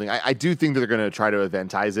or something. I do think that they're going to try to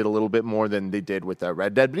eventize it a little bit more than they did with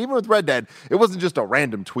Red Dead. But even with Red Dead, it wasn't just a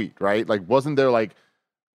random tweet, right? Like, wasn't there, like,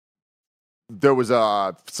 there was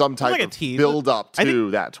some type of build up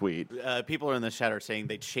to that tweet? People are in the chat are saying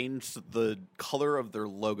they changed the color of their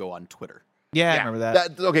logo on Twitter. Yeah, I remember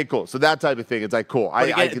that. Okay, cool. So that type of thing, it's like, cool.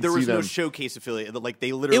 I can there was no showcase affiliate. Like,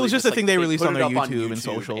 they literally, it was just a thing they released on their YouTube and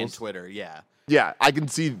socials and Twitter. Yeah. Yeah, I can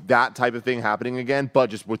see that type of thing happening again, but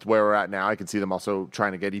just with where we're at now, I can see them also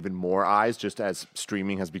trying to get even more eyes, just as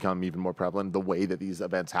streaming has become even more prevalent, the way that these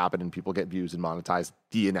events happen and people get views and monetize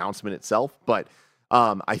the announcement itself. But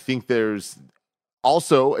I think there's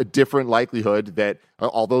also a different likelihood that,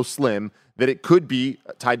 although slim, that it could be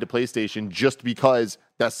tied to PlayStation just because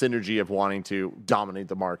that synergy of wanting to dominate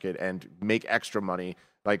the market and make extra money.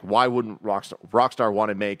 Like, why wouldn't Rockstar want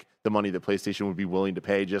to make the money that PlayStation would be willing to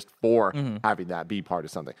pay just for having that be part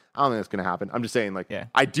of something? I don't think that's going to happen. I'm just saying, like,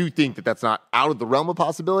 I do think that that's not out of the realm of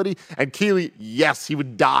possibility. And Keighley, yes, he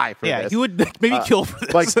would die for this. Yeah, he would maybe kill for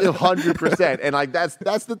this. Like, 100%. And, like, that's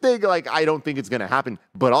the thing. Like, I don't think it's going to happen.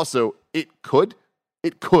 But also, it could.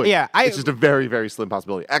 It could. Yeah, it's just a very, very slim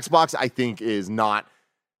possibility. Xbox, I think, is not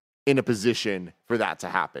in a position for that to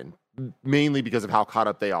happen. Mainly because of how caught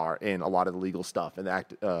up they are in a lot of the legal stuff and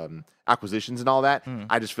the acquisitions and all that.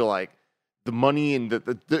 I just feel like the money and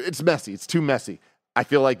it's messy. It's too messy. I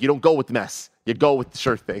feel like you don't go with the mess. You go with the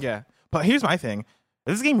sure thing. Yeah. But here's my thing.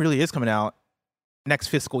 If this game really is coming out next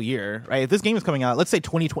fiscal year, right? If this game is coming out, let's say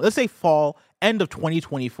 2020, let's say fall, end of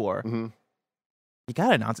 2024. you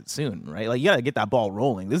gotta announce it soon, right? Like, you gotta get that ball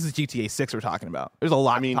rolling. This is GTA 6 we're talking about. There's a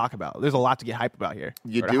lot to talk about. There's a lot to get hype about here.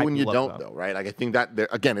 You do and you don't, though, right? Like, I think that,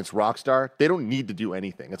 again, it's Rockstar. They don't need to do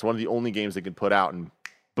anything. It's one of the only games they can put out, and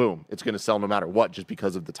boom, it's going to sell no matter what just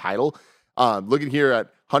because of the title. Looking here at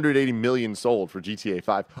 180 million sold for GTA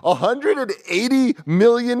 5. 180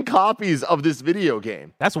 million copies of this video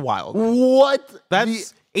game. That's wild. What?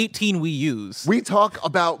 That's 18 Wii U's. We talk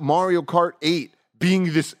about Mario Kart 8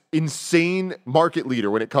 being this insane market leader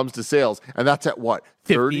when it comes to sales, and that's at what?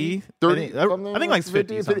 30? 30? I think like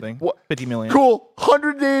 50 something. 50 million. Cool.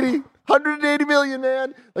 180 million,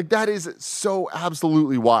 man. Like, that is so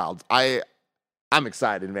absolutely wild. I'm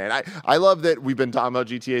excited, man. I love that we've been talking about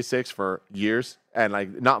GTA 6 for years, and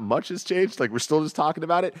like not much has changed. Like, we're still just talking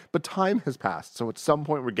about it, but time has passed. So at some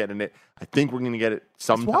point we're getting it. I think we're going to get it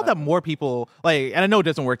sometime. It's wild that more people, like, and I know it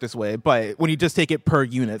doesn't work this way, but when you just take it per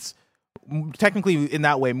units, technically in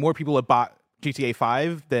that way, more people have bought GTA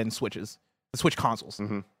 5 than Switches, the Switch consoles.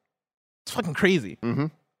 Mm-hmm. It's fucking crazy. Mm-hmm.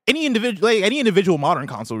 Any individual modern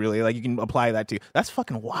console, really, like, you can apply that to. That's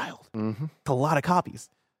fucking wild. Mm-hmm. It's a lot of copies.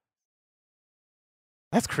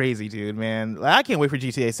 That's crazy, dude, man. I can't wait for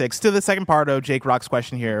GTA 6. To the second part of Jake Rock's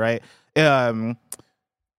question here, right? I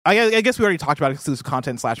guess we already talked about exclusive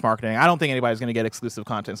content / marketing. I don't think anybody's going to get exclusive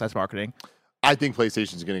content / marketing. I think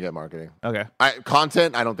PlayStation's going to get marketing. Okay.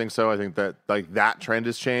 Content, I don't think so. I think that like that trend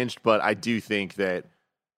has changed, but I do think that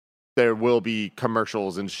there will be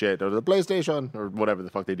commercials and shit, or the PlayStation, or whatever the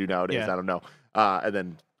fuck they do nowadays. Yeah. I don't know. And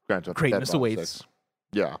then Grand Theft Greatness awaits.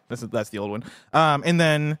 Yeah. That's the old one. And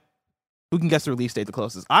then who can guess the release date the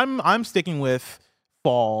closest? I'm sticking with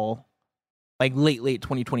fall, like late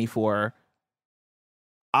 2024.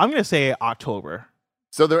 I'm going to say October.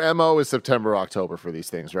 So their MO is September, October for these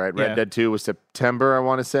things, right? Yeah. Red Dead 2 was September, I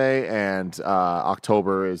want to say, and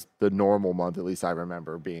October is the normal month, at least I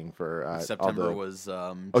remember being for September was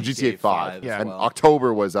GTA 5. Yeah. And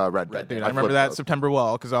October was Red Dead. Dude, I remember that September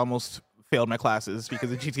well because I almost failed my classes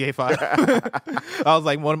because of GTA 5. I was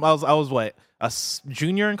like, I was what, a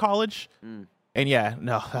junior in college? And yeah,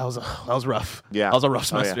 no, that was rough. Yeah. That was a rough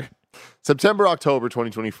semester. Yeah. September, October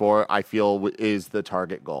 2024, I feel is the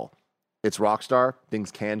target goal. It's Rockstar.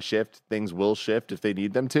 Things can shift. Things will shift if they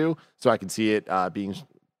need them to. So I can see it being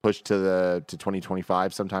pushed to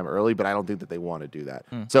 2025 sometime early, but I don't think that they want to do that.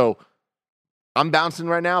 So I'm bouncing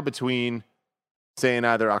right now between saying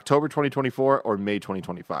either October 2024 or May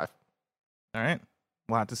 2025. All right.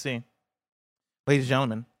 We'll have to see. Ladies and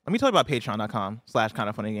gentlemen, let me tell you about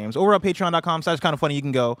patreon.com/kindoffunnygames. Over at patreon.com/kindoffunny, you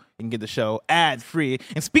can go, you can get the show ad-free.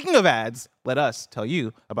 And speaking of ads, let us tell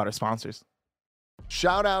you about our sponsors.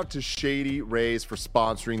 Shout out to Shady Rays for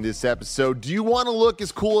sponsoring this episode. Do you want to look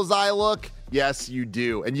as cool as I look? Yes, you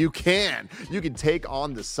do. And you can. You can take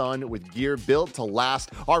on the sun with gear built to last.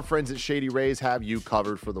 Our friends at Shady Rays have you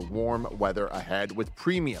covered for the warm weather ahead with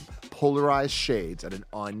premium polarized shades at an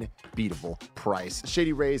unbeatable price.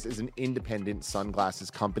 Shady Rays is an independent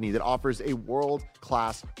sunglasses company that offers a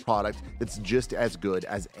world-class product that's just as good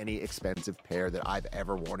as any expensive pair that I've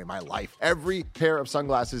ever worn in my life. Every pair of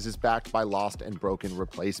sunglasses is backed by lost and broken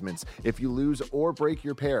replacements. If you lose or break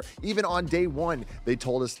your pair, even on day one, they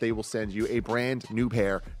told us they will send you a brand new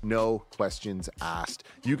pair, no questions asked.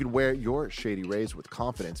 You can wear your Shady Rays with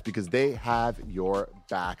confidence because they have your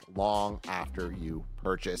back long after you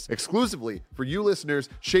purchase. Exclusively for you listeners,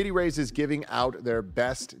 Shady Rays is giving out their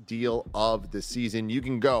best deal of the season. You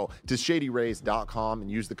can go to shadyrays.com and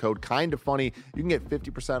use the code KINDOFFUNNY. You can get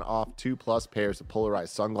 50% off 2+ pairs of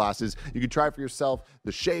polarized sunglasses. You can try for yourself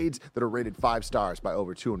the shades that are rated 5 stars by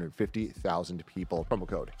over 250,000 people. Promo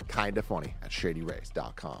code KINDOFFUNNY at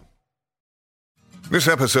shadyrays.com. This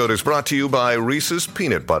episode is brought to you by Reese's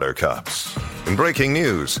Peanut Butter Cups. In breaking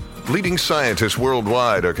news, leading scientists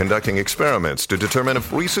worldwide are conducting experiments to determine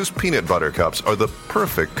if Reese's Peanut Butter Cups are the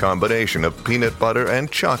perfect combination of peanut butter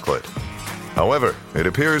and chocolate. However, it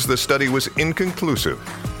appears the study was inconclusive,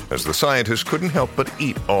 as the scientists couldn't help but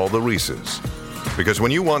eat all the Reese's. Because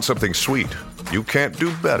when you want something sweet, you can't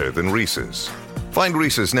do better than Reese's. Find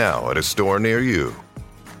Reese's now at a store near you.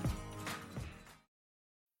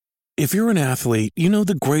 If you're an athlete, you know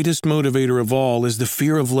the greatest motivator of all is the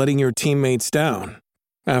fear of letting your teammates down.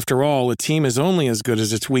 After all, a team is only as good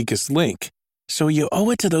as its weakest link. So you owe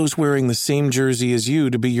it to those wearing the same jersey as you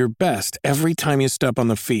to be your best every time you step on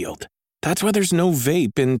the field. That's why there's no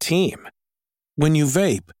vape in team. When you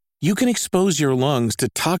vape, you can expose your lungs to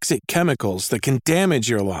toxic chemicals that can damage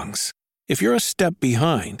your lungs. If you're a step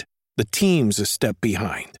behind, the team's a step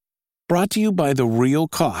behind. Brought to you by The Real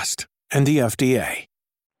Cost and the FDA.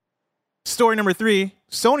 Story number 3,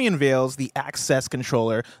 Sony unveils the Access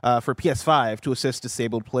controller for PS5 to assist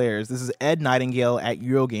disabled players. This is Ed Nightingale at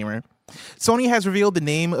Eurogamer. Sony has revealed the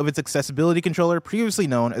name of its accessibility controller, previously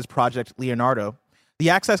known as Project Leonardo.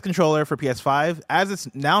 The Access controller for PS5, as it's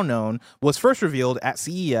now known, was first revealed at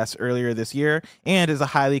CES earlier this year and is a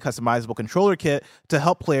highly customizable controller kit to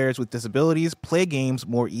help players with disabilities play games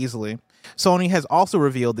more easily. Sony has also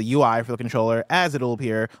revealed the UI for the controller as it will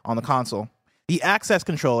appear on the console. The Access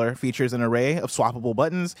controller features an array of swappable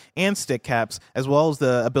buttons and stick caps, as well as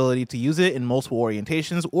the ability to use it in multiple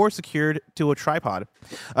orientations or secured to a tripod.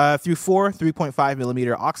 Through 4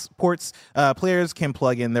 3.5mm aux ports, players can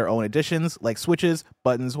plug in their own additions like switches,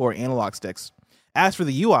 buttons, or analog sticks. As for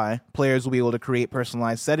the UI, players will be able to create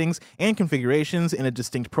personalized settings and configurations in a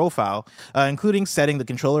distinct profile, including setting the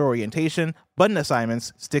controller orientation, button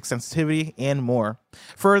assignments, stick sensitivity, and more.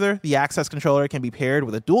 Further, the Access controller can be paired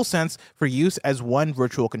with a DualSense for use as one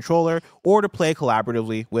virtual controller or to play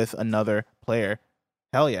collaboratively with another player.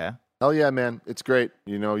 Hell yeah. Hell yeah, man. It's great.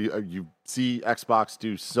 You know, you see Xbox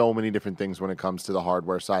do so many different things when it comes to the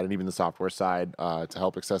hardware side and even the software side to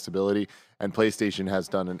help accessibility. And PlayStation has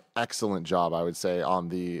done an excellent job, I would say, on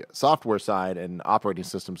the software side and operating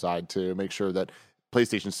system side to make sure that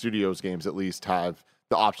PlayStation Studios games at least have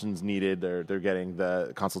the options needed. They're getting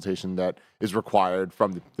the consultation that is required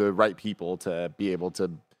from the right people to be able to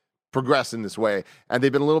progress in this way, and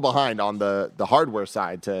they've been a little behind on the hardware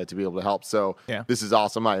side to be able to help. So This is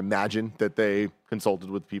awesome. I imagine that they consulted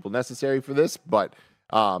with people necessary for this, but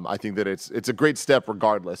I think that it's a great step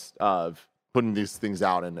regardless of putting these things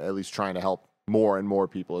out and at least trying to help more and more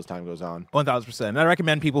people as time goes on. 1000%. And I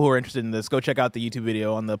recommend people who are interested in this go check out the YouTube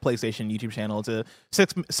video on the PlayStation YouTube channel. It's a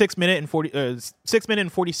 6 minute and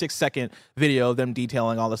 46 second video of them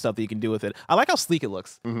detailing all the stuff that you can do with it. I like how sleek it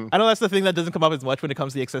looks. Mm-hmm. I know that's the thing that doesn't come up as much when it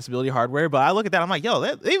comes to the accessibility hardware, but I look at that, I'm like,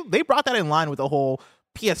 yo, they brought that in line with the whole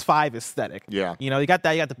PS5 aesthetic. Yeah. You know, you got the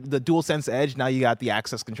DualSense Edge, now you got the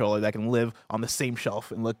Access controller that can live on the same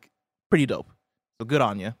shelf and look pretty dope. So good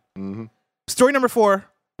on you. Mm-hmm. Story number 4.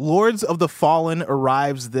 Lords of the Fallen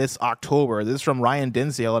arrives this October. This is from Ryan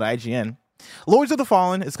Dinsdale at IGN. Lords of the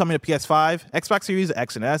Fallen is coming to PS5, Xbox Series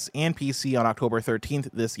X and S, and PC on October 13th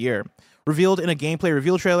this year. Revealed in a gameplay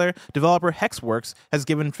reveal trailer, developer Hexworks has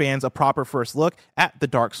given fans a proper first look at the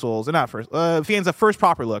Dark Souls, fans a first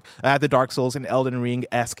proper look at the Dark Souls and Elden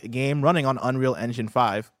Ring-esque game running on Unreal Engine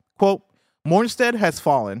 5. Quote, Mornstead has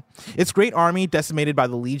fallen, its great army decimated by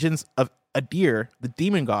the legions of Adir, the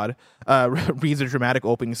demon god, reads a dramatic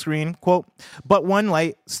opening screen, quote, but one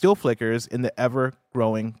light still flickers in the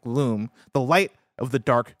ever-growing gloom, the light of the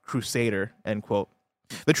Dark Crusader, end quote.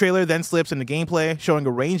 The trailer then slips into gameplay, showing a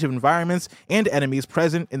range of environments and enemies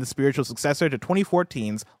present in the spiritual successor to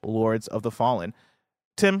 2014's Lords of the Fallen.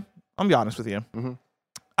 Tim, I'm gonna be honest with you. Mm-hmm.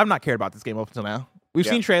 I've not cared about this game up until now. We've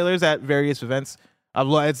seen trailers at various events.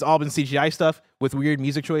 It's all been CGI stuff with weird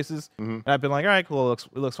music choices. Mm-hmm. And I've been like, all right, cool, it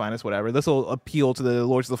looks fine, it's whatever. This will appeal to the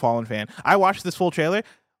Lords of the Fallen fan. I watched this full trailer.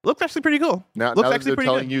 Looks actually pretty cool. Now that they're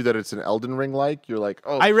telling you that it's an Elden Ring like, you're like,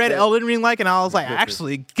 oh. I read Elden Ring like, and I was like,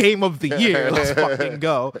 actually, game of the year. Let's fucking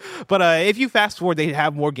go. But if you fast forward, they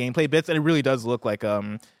have more gameplay bits, and it really does look like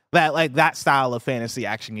that style of fantasy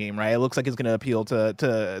action game, right? It looks like it's going to appeal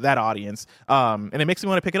to that audience, and it makes me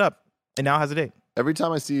want to pick it up. And now it has a date. Every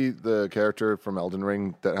time I see the character from Elden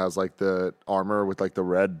Ring that has like the armor with like the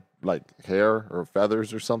red like hair or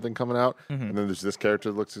feathers or something coming out, and then there's this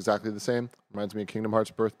character that looks exactly the same. Reminds me of Kingdom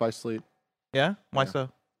Hearts Birth by Sleep. Yeah? Why so?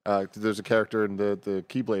 There's a character in the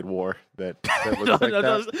Keyblade War that looks like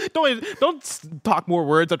that. Don't talk more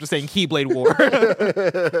words after saying Keyblade War.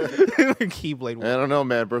 Keyblade War. I don't know,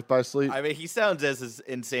 man. Birth by Sleep. I mean, he sounds as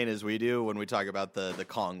insane as we do when we talk about the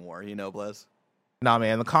Kong War, Bless? Nah,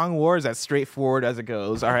 man, the Kong War is as straightforward as it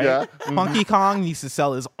goes, all right? Yeah. Funky Kong needs to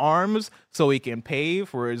sell his arms so he can pay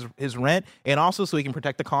for his rent, and also so he can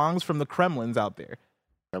protect the Kongs from the Kremlins out there.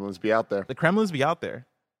 Kremlins be out there. The Kremlins be out there.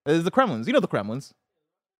 The Kremlins. You know the Kremlins.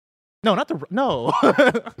 No, not the... No.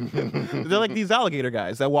 They're like these alligator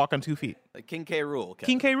guys that walk on 2 feet. Like King K. Rool.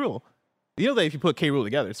 King K. Rool. You know that if you put K. Rool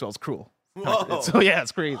together, it spells cruel. Whoa. So yeah,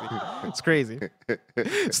 it's crazy. It's crazy.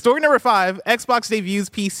 Story number 5, Xbox debuts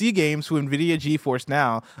PC games to NVIDIA GeForce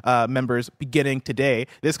Now members beginning today.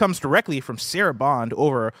 This comes directly from Sarah Bond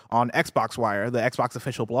over on Xbox Wire, the Xbox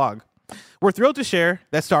official blog. We're thrilled to share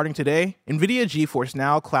that starting today, NVIDIA GeForce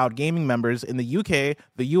Now Cloud Gaming members in the UK,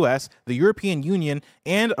 the US, the European Union,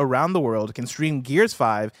 and around the world can stream Gears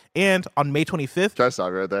 5, and on May 25th... Try to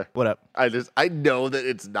stop right there. What up? I know that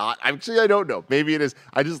it's not. Actually, I don't know. Maybe it is.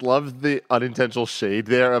 I just love the unintentional shade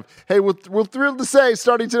there of, hey, we're thrilled to say,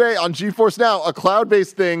 starting today on GeForce Now, a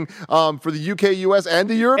cloud-based thing for the UK, US, and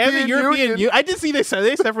the European Union. I did see they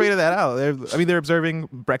separated that out. They're observing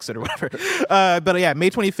Brexit or whatever. But yeah, May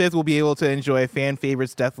 25th, we'll be able to enjoy fan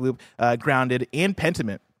favorites Deathloop, Grounded, and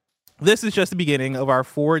Pentiment. This is just the beginning of our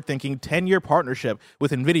forward-thinking 10-year partnership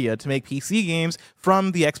with NVIDIA to make PC games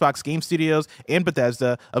from the Xbox Game Studios and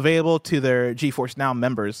Bethesda available to their GeForce Now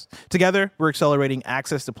members. Together, we're accelerating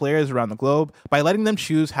access to players around the globe by letting them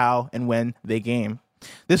choose how and when they game.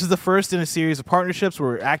 This is the first in a series of partnerships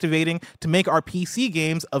we're activating to make our PC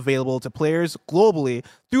games available to players globally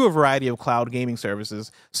through a variety of cloud gaming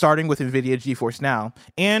services, starting with NVIDIA GeForce Now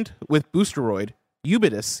and with Boosteroid,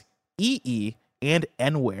 Ubitus, EE, and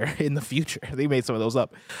Nware in the future. They made some of those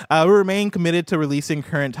up. We remain committed to releasing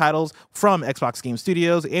current titles from Xbox Game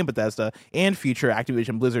Studios and Bethesda and future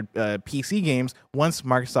Activision Blizzard PC games once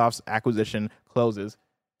Microsoft's acquisition closes.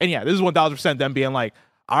 And yeah, this is 1,000% them being like,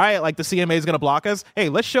 all right, like the CMA is going to block us. Hey,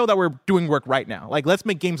 let's show that we're doing work right now. Like, let's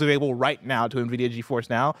make games available right now to NVIDIA GeForce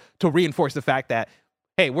Now to reinforce the fact that,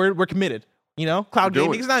 hey, we're committed. You know, cloud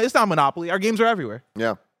gaming, it's not a monopoly. Our games are everywhere.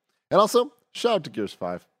 Yeah. And also, shout out to Gears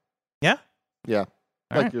 5. Yeah? Yeah.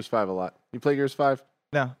 I like Gears 5 a lot. You play Gears 5?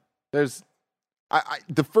 No. There's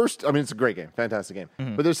the first, I mean, it's a great game, fantastic game.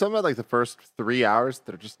 Mm-hmm. But there's some about like the first 3 hours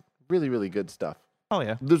that are just really, really good stuff. Oh,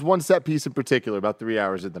 yeah. There's one set piece in particular about 3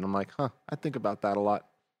 hours in that I'm like, I think about that a lot.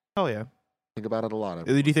 Oh, yeah. Think about it a lot.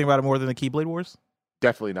 Do you think about it more than the Keyblade Wars?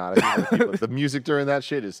 Definitely not. I think the music during that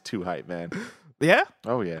shit is too hype, man. Yeah?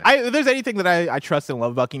 Oh, yeah. If there's anything that I trust and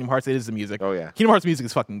love about Kingdom Hearts, it is the music. Oh, yeah. Kingdom Hearts music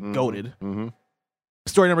is fucking goated. Mm-hmm.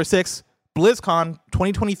 Story number 6. BlizzCon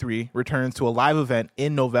 2023 returns to a live event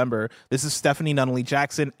in November. This is Stephanie Nunnally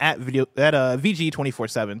Jackson at VG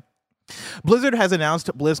 24/7. Blizzard has announced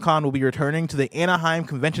BlizzCon will be returning to the Anaheim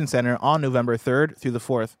Convention Center on November 3rd through the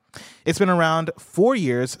 4th. It's been around 4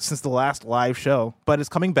 years since the last live show, but it's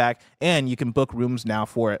coming back, and you can book rooms now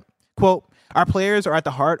for it. Quote, "Our players are at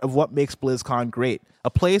the heart of what makes BlizzCon great, a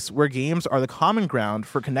place where games are the common ground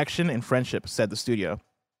for connection and friendship," said the studio.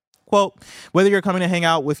 Quote, "Whether you're coming to hang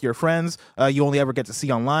out with your friends you only ever get to see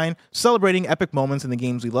online, celebrating epic moments in the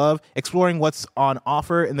games we love, exploring what's on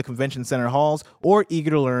offer in the convention center halls, or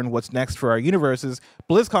eager to learn what's next for our universes,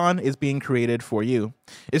 BlizzCon is being created for you.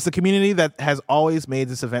 It's the community that has always made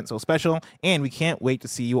this event so special, and we can't wait to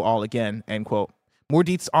see you all again," end quote. More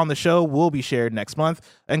deets on the show will be shared next month,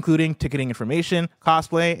 including ticketing information,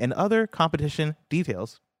 cosplay, and other competition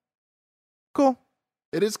details. Cool.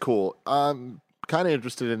 It is cool. Kind of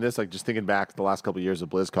interested in this, like just thinking back the last couple of years of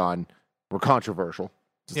BlizzCon were controversial,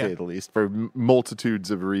 to say the least, for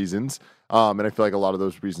multitudes of reasons. And I feel like a lot of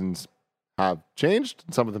those reasons have changed,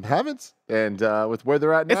 and some of them haven't. And with where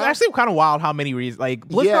they're at now, it's actually kind of wild how many reasons. Like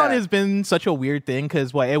BlizzCon has been such a weird thing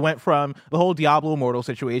because it went from the whole Diablo Immortal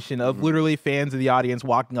situation of literally fans of the audience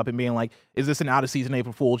walking up and being like, "Is this an out of season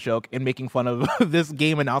April Fool's joke?" and making fun of this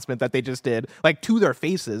game announcement that they just did, like to their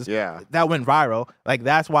faces. Yeah, that went viral. Like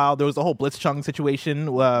that's wild. There was the whole Blitzchung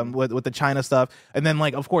situation with the China stuff, and then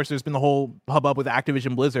like of course there's been the whole hubbub with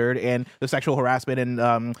Activision Blizzard and the sexual harassment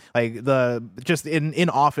and like the just in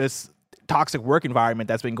office toxic work environment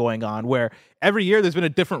that's been going on, where every year there's been a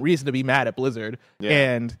different reason to be mad at Blizzard,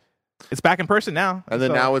 and it's back in person now. And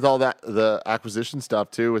then now with all that the acquisition stuff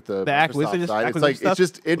too, with the acquisition side, it's like stuff.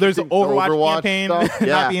 It's just there's an Overwatch campaign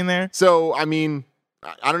not being there. So I mean,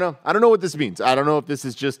 I don't know. I don't know what this means. I don't know if this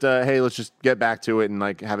is just hey, let's just get back to it and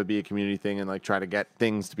like have it be a community thing and like try to get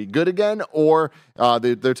things to be good again, or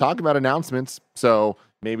they're talking about announcements. So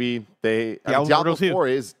maybe Diablo 4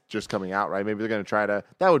 is just coming out, right? Maybe they're going to try to.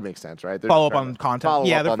 That would make sense, right? Follow up on content.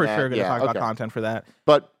 Yeah, they're for sure going to talk about content for that.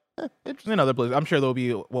 But another Blizzard. I'm sure there'll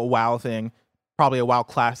be a WoW thing, probably a WoW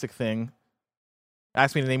Classic thing.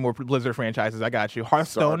 Ask me to name more Blizzard franchises. I got you.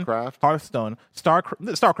 Hearthstone.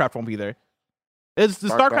 StarCraft won't be there. Does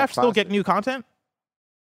StarCraft still get new content?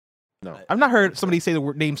 No. I've not heard somebody say the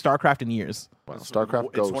name StarCraft in years. Well,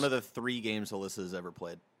 StarCraft goes. It's one of the 3 games Alyssa's ever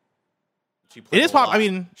played. It is popular. I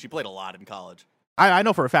mean, she played a lot in college. I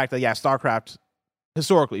know for a fact that StarCraft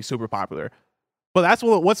historically super popular. But that's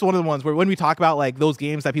what's one of the ones where when we talk about like those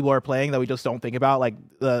games that people are playing that we just don't think about, like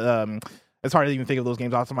it's hard to even think of those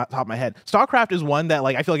games off the top of my head. StarCraft is one that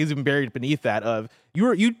like I feel like is even buried beneath that. Of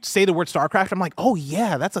you say the word StarCraft, I'm like, oh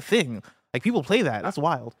yeah, that's a thing. Like people play that. That's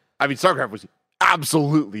wild. I mean, StarCraft was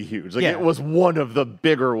absolutely huge. Like, it was one of the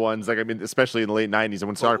bigger ones. Like, I mean, especially in the late 90s and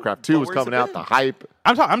when StarCraft 2 was coming out, the hype.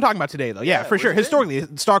 I'm talking about today, though. Yeah, for sure. Historically,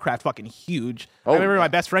 StarCraft fucking huge. I remember my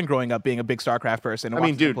best friend growing up being a big StarCraft person. And I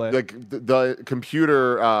mean, dude, like the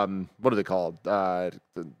computer, what are they called?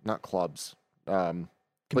 Not clubs.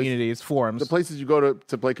 Communities, forums. The places you go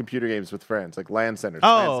to play computer games with friends, like LAN centers.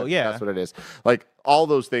 Oh, yeah. That's what it is. Like, all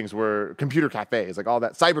those things were computer cafes, like all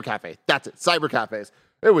that. Cyber cafe. That's it. Cyber cafes.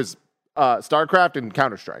 It was StarCraft and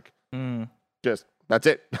Counter-Strike. Just, that's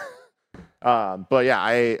it. But yeah,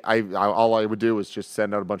 I all I would do was just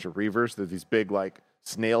send out a bunch of Reavers. They're these big, like,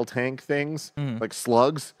 snail tank things, like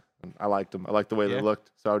slugs. I liked them. I liked the way they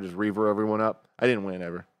looked. So I would just Reaver everyone up. I didn't win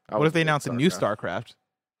ever. What if they announced a new StarCraft?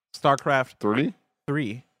 StarCraft 3?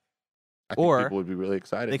 I think people would be really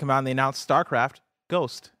excited. They come out and they announce StarCraft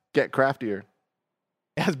Ghost. Get craftier.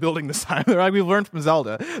 As building this time. They're like, we've learned from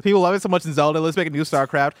Zelda. People love it so much in Zelda. Let's make a new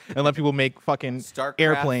StarCraft and let people make fucking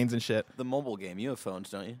airplanes and shit. The mobile game. You have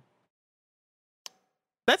phones, don't you?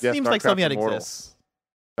 That seems like something that exists.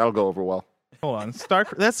 That'll go over well. Hold on.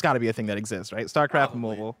 That's got to be a thing that exists, right? StarCraft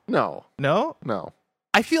mobile. No. No? No.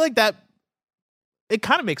 I feel like that... It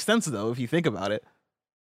kind of makes sense, though, if you think about it.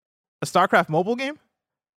 A StarCraft mobile game?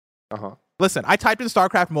 Uh-huh. Listen, I typed in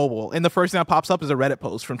StarCraft mobile, and the first thing that pops up is a Reddit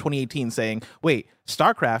post from 2018 saying, wait,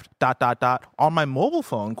 StarCraft, ... on my mobile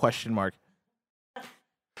phone, ? Listen,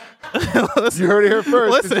 you heard it here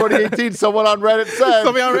first. Listen. In 2018, someone on Reddit said,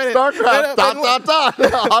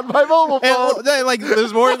 StarCraft, ... on my mobile phone. And, like,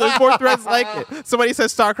 there's more threads like it. Somebody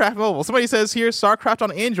says StarCraft mobile. Somebody says, here's StarCraft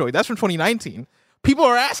on Android. That's from 2019. People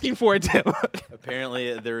are asking for it, Tim.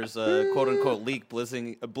 Apparently, there's a quote-unquote leak.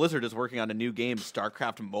 Blizzard is working on a new game,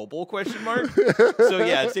 StarCraft Mobile, ? So,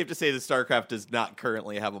 yeah, it's safe to say that StarCraft does not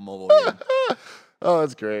currently have a mobile game. Oh,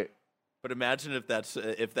 that's great. But imagine if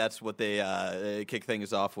that's what they kick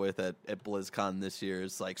things off with at BlizzCon this year.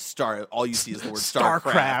 It's like all you see is the word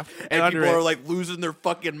StarCraft. And people are like losing their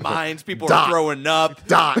fucking minds. People are throwing up.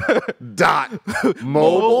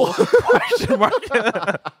 Mobile? ?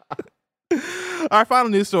 Our final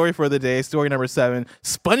news story for the day, story number 7.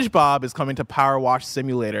 SpongeBob is coming to Power Wash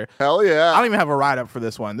Simulator. Hell yeah. I don't even have a write-up for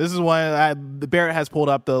this one. This is one Barrett has pulled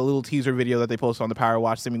up the little teaser video that they posted on the Power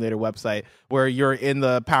Wash Simulator website where you're in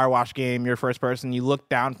the Power Wash game, you're first person, you look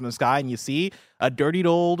down from the sky and you see a dirtied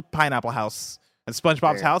old pineapple house. It's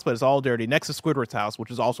SpongeBob's house, but it's all dirty. Next to Squidward's house, which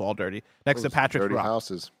is also all dirty. Next to Patrick's dirty rock.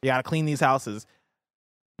 Houses. You gotta clean these houses.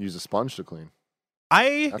 Use a sponge to clean.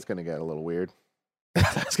 That's gonna get a little weird.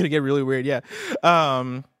 That's gonna get really weird, yeah.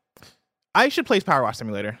 I should play Power Wash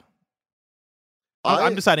Simulator.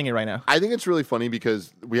 I'm deciding it right now. I think it's really funny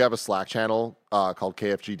because we have a Slack channel called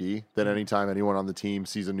KFGD that anytime anyone on the team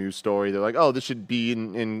sees a news story, they're like, oh, this should be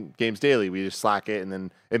in Games Daily. We just Slack it, and then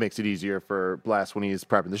it makes it easier for Bless when he's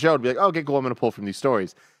prepping the show to be like, oh, okay, cool, I'm going to pull from these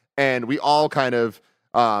stories. And we all kind of,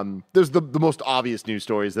 there's the most obvious news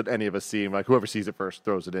stories that any of us see, and like whoever sees it first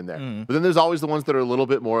throws it in there. But then there's always the ones that are a little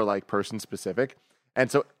bit more like person-specific. And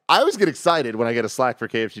so I always get excited when I get a Slack for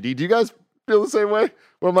KFGD. Do you guys feel the same way?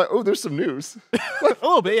 Where I'm like, oh, there's some news. A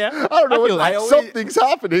little bit, yeah. I don't know. Something's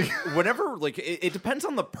happening. Whenever, like, it depends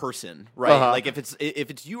on the person, right? Like, if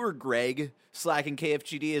it's you or Greg slacking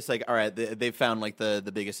KFGD, it's like, all right, they found like the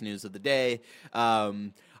biggest news of the day. I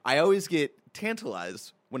always get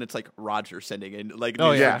tantalized when it's like Roger sending in like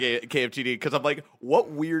news from KFGD because I'm like,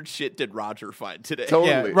 what weird shit did Roger find today?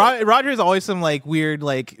 Totally. Yeah, Roger is always some like weird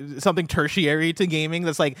like something tertiary to gaming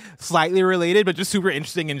that's like slightly related but just super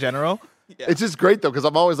interesting in general. Yeah. It's just great though because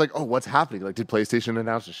I'm always like, oh, what's happening? Like, did PlayStation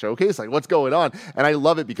announce a showcase? Like, what's going on? And I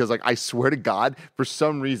love it because like I swear to God, for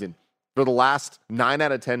some reason, for the last 9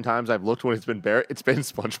 out of 10 times I've looked when it's been Barrett, it's been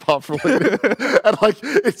SpongeBob related. And like,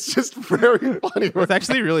 it's just very funny. It's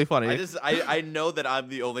actually really funny. I know that I'm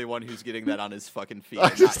the only one who's getting that on his fucking feed. I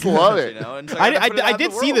just love it. You know? And so I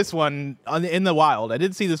did see this one in the wild. I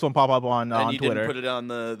did see this one pop up on and you Twitter. Didn't put it on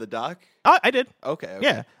the doc? I did. Okay.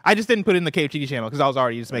 Yeah. I just didn't put it in the KFGD channel because I was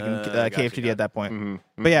already just making KFGD at that point.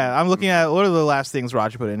 Mm-hmm. But yeah, I'm looking at what are the last things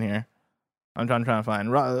Roger put in here. I'm trying to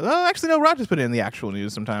find. Actually, no, Roger's put it in the actual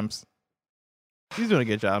news sometimes. He's doing a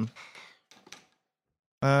good job.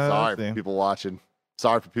 Sorry for people watching.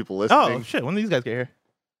 Sorry for people listening. Oh, shit. When did these guys get here?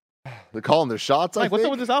 They're calling their shots, Mike, what's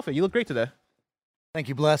up with this outfit? You look great today. Thank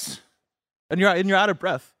you, Bless. And you're out of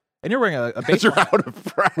breath. And you're wearing a base. You're out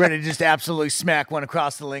of breath. Ready to just absolutely smack one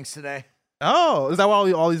across the links today. Oh, is that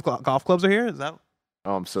why all these golf clubs are here? Is that?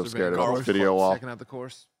 Oh, I'm so scared of this video wall. Checking out the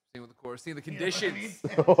course. Seeing the conditions.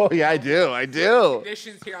 Oh, yeah, I do.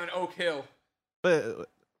 Conditions here on Oak Hill.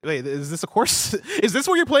 Wait, is this a course? Is this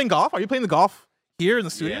where you're playing golf? Are you playing the golf here in the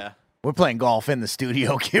studio? Yeah. We're playing golf in the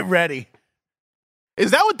studio. Get ready.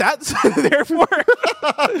 Is that what that's there for?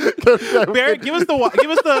 Barrett, give us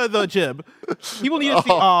the jib. People need to see.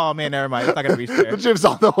 Oh man, never mind. It's not gonna reach there. The jib's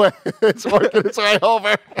on the way. It's working its way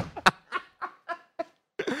over.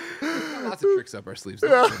 Lots of tricks up our sleeves.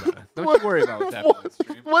 Don't you worry about what happens on the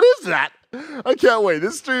stream. What is that? I can't wait.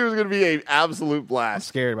 This stream is going to be an absolute blast. I'm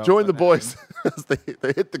scared about Join the boys as they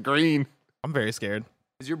hit the green. I'm very scared.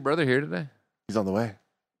 Is your brother here today? He's on the way. I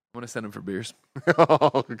want to send him for beers.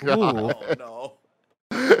 Oh, God. Oh, no.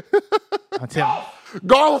 Tim.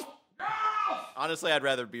 Golf! Honestly, I'd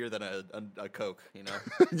rather beer than a Coke, you know?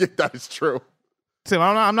 Yeah, that is true. Tim,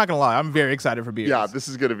 I'm not going to lie. I'm very excited for beers. Yeah, this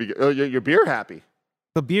is going to be good. Oh, you're beer happy.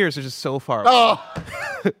 The beers are just so far. Oh!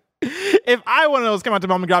 If I want to know what's coming out to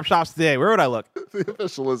mom and grab shops today, where would I look? The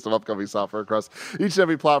official list of upcoming software across each and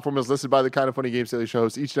every platform is listed by the Kind of Funny Games Daily Show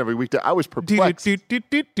host each and every weekday. I was perplexed. Yeah. You're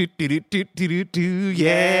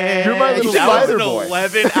my little That spider was an boy.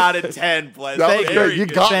 11 out of 10, Bless. That was good. You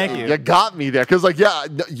got Thank me. you. You got me there. Because,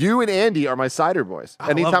 you and Andy are my cider boys. I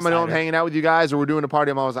love Anytime I know I'm cider. hanging out with you guys or we're doing a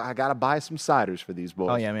party, I'm always like, I got to buy some ciders for these boys.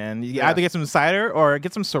 Oh yeah, man. You either get some cider or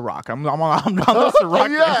get some Ciroc. I'm on the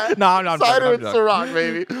Ciroc. Yeah. No, I'm cider joking, and Ciroc,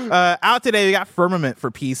 baby. Out today, we got Firmament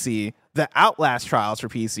for PC, The Outlast Trials for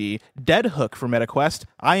PC, Dead Hook for MetaQuest,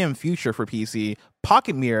 I Am Future for PC,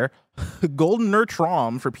 Pocket Mirror, Golden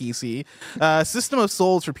Nurtrom for PC, System of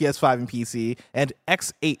Souls for PS5 and PC, and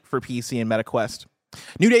X8 for PC and MetaQuest.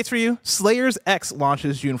 New dates for you. Slayers X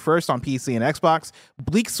launches June 1st on PC and Xbox.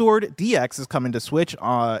 Bleak Sword DX is coming to Switch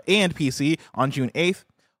and PC on June 8th.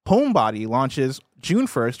 Homebody launches June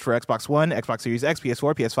 1st for Xbox One, Xbox Series X,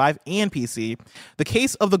 PS4, PS5, and PC. The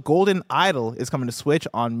Case of the Golden Idol is coming to Switch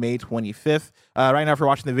on May 25th. Right now, if you're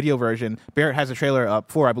watching the video version, Barrett has a trailer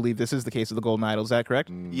up for, I believe this is The Case of the Golden Idol. Is that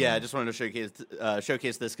correct? Yeah, I just wanted to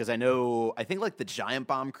showcase this because I think like the Giant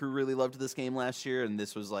Bomb crew really loved this game last year, and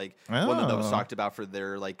this was like one that was talked about for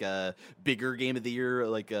their like bigger game of the year,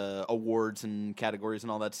 like awards and categories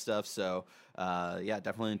and all that stuff. So yeah,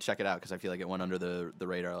 definitely check it out because I feel like it went under the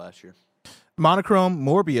radar last year. Monochrome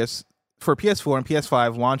Morbius for PS4 and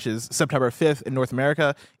PS5 launches September 5th in North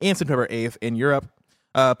America and September 8th in Europe.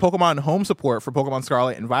 Pokemon Home support for Pokemon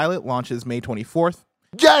Scarlet and Violet launches May 24th.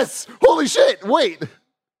 Yes! Holy shit! Wait!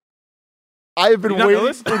 I have been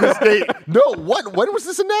waiting for this date. No, what? When was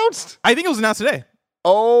this announced? I think it was announced today.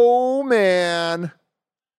 Oh, man.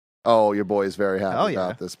 Oh, your boy is very happy Hell yeah.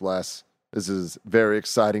 about this, Bless. This is very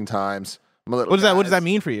exciting times. What does that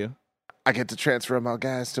mean for you? I get to transfer my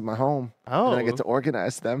guys to my home. Oh. And then I get to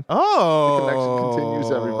organize them. Oh. The connection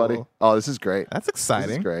continues, everybody. Oh, this is great. That's exciting.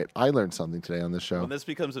 This is great. I learned something today on this show. When this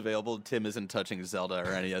becomes available, Tim isn't touching Zelda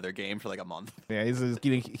or any other game for like a month. Yeah, he's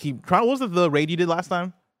what was the raid you did last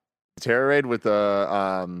time? Terror Raid with the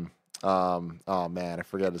oh man, I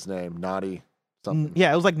forget his name. Naughty something.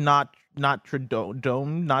 Yeah, it was like Notre Dome.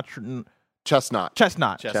 Chestnut.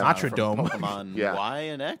 Notre Dome. Pokemon Yeah. Y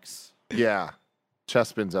and X. Yeah.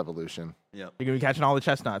 Chespin's evolution. Yeah. You're gonna be catching all the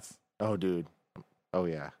chestnuts. Oh, dude. Oh,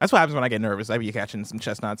 yeah. That's what happens when I get nervous. I be catching some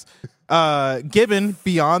chestnuts. Given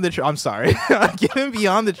Beyond the I'm sorry. Given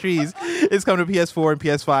Beyond the Trees is coming to PS4 and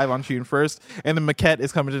PS5 on June 1st, and the maquette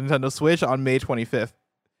is coming to Nintendo Switch on May 25th.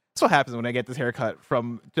 That's what happens when I get this haircut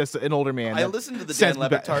from just an older man. I listen to the Dan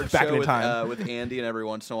Levitard back show in time. with Andy, and every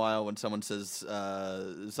once in a while, when someone says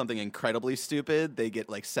something incredibly stupid, they get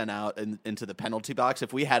like sent out into the penalty box.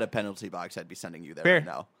 If we had a penalty box, I'd be sending you there right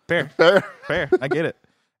now. Fair. I get it.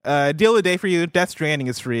 Deal of the day for you. Death Stranding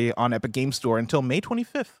is free on Epic Game Store until May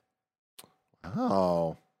 25th.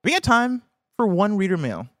 Oh. We got time for one reader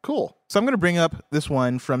mail. Cool. So I'm going to bring up this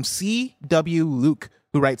one from C.W. Luke,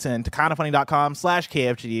 who writes in to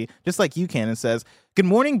kindafunny.com/KFGD, just like you can, and says, "Good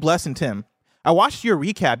morning, Bless and Tim. I watched your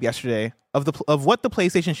recap yesterday of what the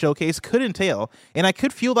PlayStation Showcase could entail, and I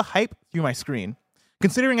could feel the hype through my screen.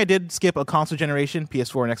 Considering I did skip a console generation,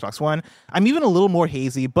 PS4 and Xbox One, I'm even a little more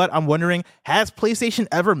hazy, but I'm wondering, has PlayStation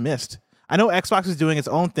ever missed? I know Xbox is doing its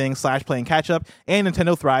own thing / playing catch up, and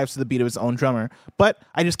Nintendo thrives to the beat of its own drummer, but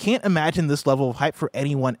I just can't imagine this level of hype for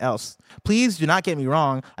anyone else. Please do not get me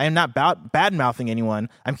wrong, I am not bad-mouthing anyone.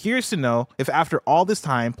 I'm curious to know if after all this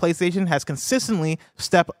time, PlayStation has consistently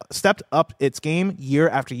stepped up its game year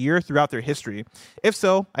after year throughout their history. If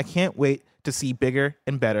so, I can't wait to see bigger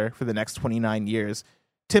and better for the next 29 years.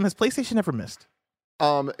 Tim, has PlayStation ever missed?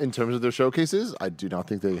 In terms of their showcases, I do not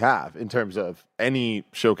think they have. In terms of any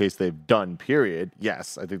showcase they've done, period,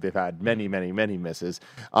 yes, I think they've had many, many, many misses.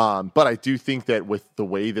 But I do think that with the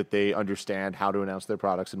way that they understand how to announce their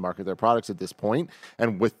products and market their products at this point,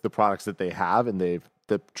 and with the products that they have and the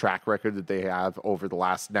track record that they have over the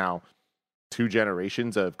last now 2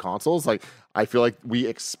 generations of consoles, like I feel like we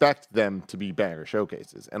expect them to be banger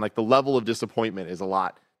showcases, and like the level of disappointment is a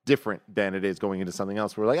lot different than it is going into something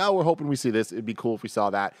else. We're like, oh, we're hoping we see this. It'd be cool if we saw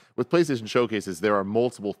that. With PlayStation showcases, there are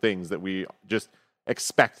multiple things that we just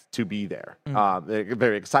expect to be there. They're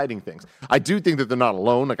very exciting things. I do think that they're not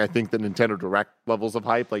alone. Like I think the Nintendo Direct levels of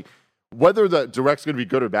hype, like whether the Direct's going to be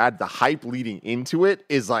good or bad, the hype leading into it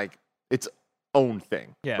is like its own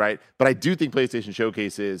thing, right? But I do think PlayStation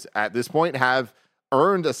showcases at this point have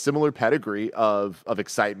earned a similar pedigree of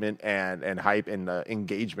excitement and hype and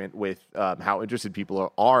engagement with how interested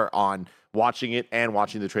people are on watching it and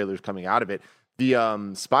watching the trailers coming out of it.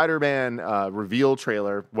 The Spider-Man reveal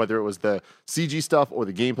trailer, whether it was the CG stuff or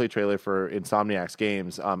the gameplay trailer for Insomniac's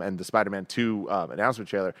games, and the Spider-Man 2 announcement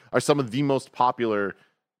trailer, are some of the most popular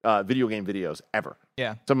video game videos ever.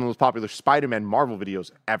 Yeah. Some of the most popular Spider-Man Marvel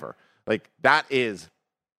videos ever. Like, that is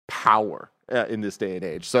power in this day and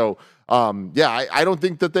age. So, I don't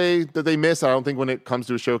think that they miss. I don't think when it comes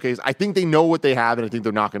to a showcase, I think they know what they have, and I think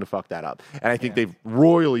they're not going to fuck that up. And I think they've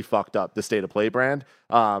royally fucked up the State of Play brand,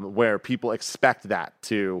 where people expect that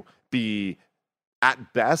to be,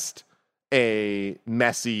 at best, a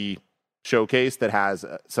messy showcase that has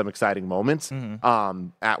some exciting moments.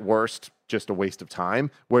 At worst, just a waste of time.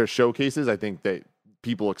 Where showcases, I think that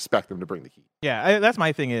people expect them to bring the heat. Yeah, that's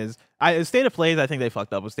my thing is, State of Plays, I think they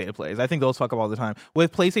fucked up with State of Plays. I think those fuck up all the time.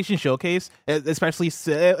 With PlayStation Showcase, especially,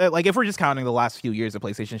 like, if we're just counting the last few years of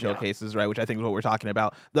PlayStation Showcases, right, which I think is what we're talking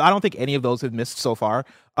about, I don't think any of those have missed so far.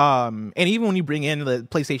 And even when you bring in the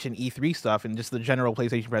PlayStation E3 stuff and just the general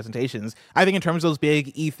PlayStation presentations, I think in terms of those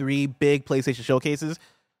big E3, big PlayStation Showcases,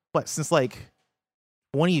 since, like,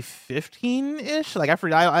 2015-ish, like I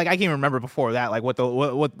forgot, I can't remember before that, like what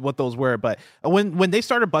those were. But when they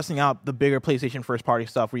started busting out the bigger PlayStation first party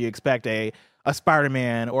stuff, where you expect a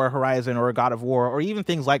Spider-Man or a Horizon or a God of War, or even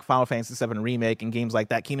things like Final Fantasy VII Remake and games like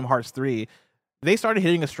that, Kingdom Hearts 3, they started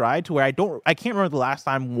hitting a stride to where I can't remember the last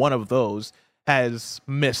time one of those has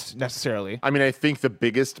missed necessarily. I mean, I think the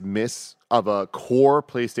biggest miss of a core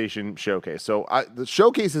PlayStation showcase. So the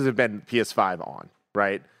showcases have been PS5 on,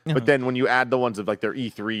 right? But then when you add the ones of like their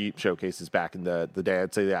E3 showcases back in the day,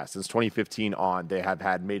 I'd say, since 2015 on, they have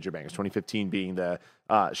had major bangers. 2015 being the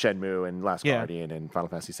Shenmue and Last Guardian and Final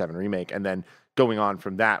Fantasy VII Remake. And then going on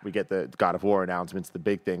from that, we get the God of War announcements, the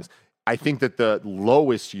big things. I think that the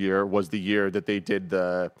lowest year was the year that they did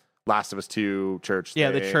the Last of Us 2 church. Yeah,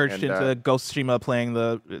 the church into Ghost Tsushima playing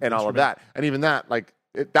and all of that. And even that, like,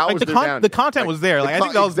 that was the content was there. Like I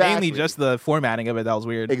think that was mainly just the formatting of it that was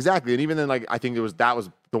weird. Exactly. And even then, like I think that was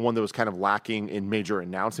the one that was kind of lacking in major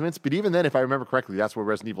announcements. But even then, if I remember correctly, that's where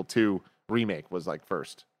Resident Evil 2 remake was like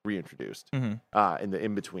first reintroduced in the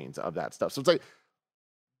in-betweens of that stuff. So it's like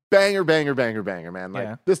banger, man.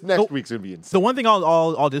 Like this next week's gonna be insane. The one thing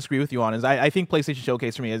I'll disagree with you on is I think PlayStation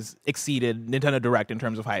Showcase for me has exceeded Nintendo Direct in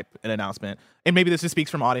terms of hype and announcement. And maybe this just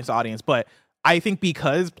speaks from audience to audience, but I think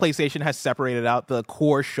because PlayStation has separated out the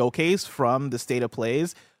core showcase from the State of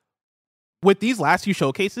Plays, with these last few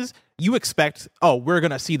showcases, you expect, we're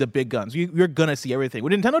going to see the big guns. You're going to see everything.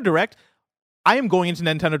 With Nintendo Direct, I am going into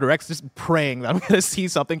Nintendo Directs just praying that I'm going to see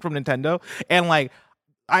something from Nintendo. And like,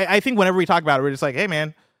 I think whenever we talk about it, we're just like, hey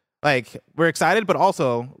man, like we're excited, but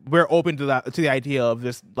also we're open to the idea of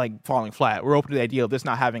this like falling flat. We're open to the idea of this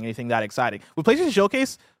not having anything that exciting. With PlayStation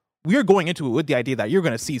Showcase, we are going into it with the idea that you're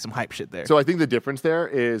going to see some hype shit there. So I think the difference there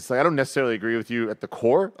is, like, I don't necessarily agree with you at the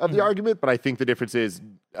core of the argument, but I think the difference is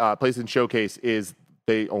PlayStation Showcase is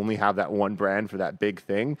they only have that one brand for that big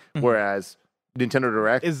thing, whereas Nintendo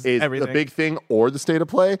Direct is the big thing or the State of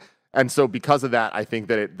Play. And so because of that, I think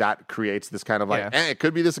that that creates this kind of like, it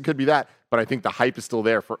could be this, it could be that. But I think the hype is still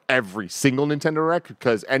there for every single Nintendo Direct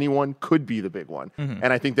because anyone could be the big one.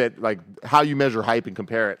 And I think that like how you measure hype and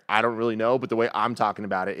compare it, I don't really know. But the way I'm talking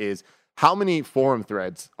about it is how many forum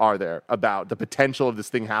threads are there about the potential of this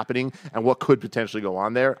thing happening and what could potentially go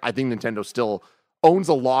on there? I think Nintendo still owns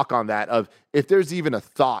a lock on that of if there's even a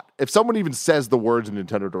thought, if someone even says the words in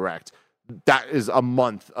Nintendo Direct, that is a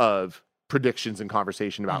month of predictions and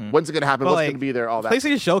conversation about when's it going to happen, what's going to be there, all that.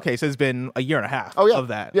 PlayStation Showcase has been a year and a half of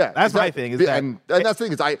that. Yeah, that's my thing. And that's the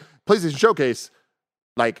thing is, PlayStation Showcase,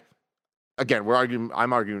 like, again,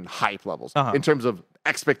 I'm arguing hype levels. In terms of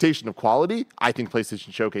expectation of quality, I think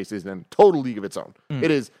PlayStation Showcase is in a total league of its own. It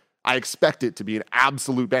is, I expect it to be an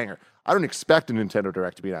absolute banger. I don't expect a Nintendo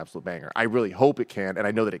Direct to be an absolute banger. I really hope it can, and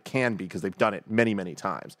I know that it can be because they've done it many, many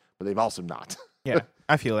times, but they've also not. Yeah,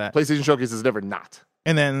 I feel that. PlayStation Showcase is never not.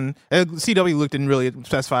 And then CW Luke didn't really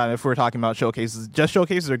specify if we're talking about showcases, just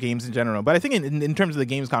showcases or games in general. But I think in terms of the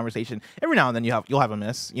games conversation, every now and then you'll have a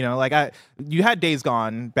miss. You know, like you had Days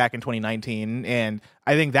Gone back in 2019, and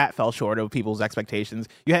I think that fell short of people's expectations.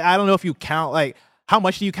 I don't know if you count like how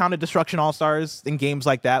much do you count a Destruction All Stars in games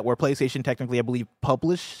like that, where PlayStation technically, I believe,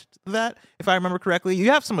 published that, if I remember correctly. You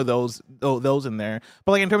have some of those in there,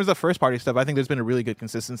 but like in terms of first party stuff, I think there's been a really good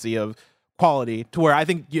consistency of quality to where I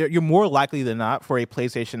think you're more likely than not for a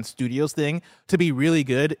PlayStation Studios thing to be really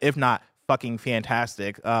good, if not fucking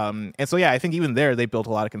fantastic. And so, yeah, I think even there they built a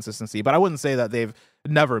lot of consistency, but I wouldn't say that they've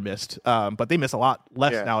never missed, but they miss a lot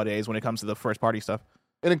less nowadays when it comes to the first party stuff.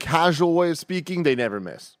 In a casual way of speaking, they never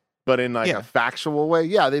miss. But in like a factual way,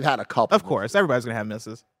 they've had a couple. Of course, everybody's going to have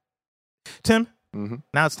misses. Tim,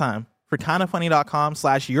 now it's time for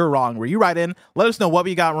kindafunny.com/you're wrong, where you write in, let us know what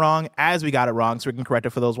we got wrong as we got it wrong, so we can correct it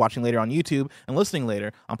for those watching later on YouTube and listening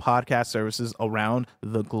later on podcast services around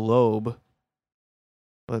the globe.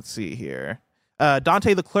 Let's see here.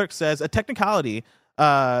 Dante the Clerk says, a technicality,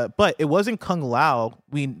 but it wasn't Kung Lao.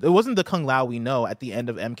 It wasn't the Kung Lao we know at the end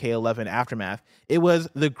of MK11 Aftermath. It was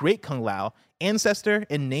the Great Kung Lao, ancestor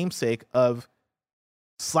and namesake of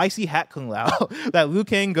Slicey Hat Kung Lao that Liu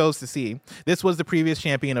Kang goes to see. This was the previous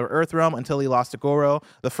champion of Earthrealm until he lost to Goro,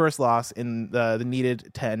 the first loss in the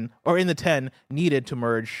needed 10, or in the 10 needed to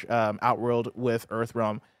merge Outworld with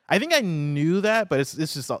Earthrealm. I think I knew that, but it's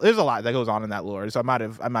just there's a lot that goes on in that lore, so I might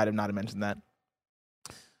have not have mentioned that.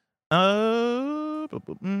 I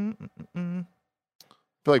feel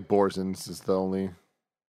like Borzen's is the only.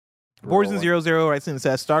 Borzen00 writes in and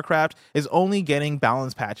says, StarCraft is only getting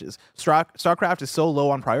balance patches. StarCraft is so low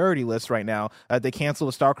on priority lists right now that they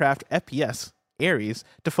canceled the StarCraft FPS, Ares,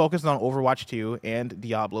 to focus on Overwatch 2 and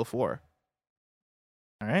Diablo 4.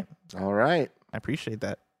 All right. I appreciate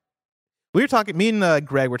that. We were talking, me and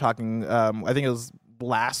Greg were talking, I think it was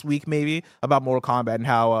last week maybe, about Mortal Kombat and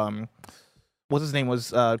how, what's his name was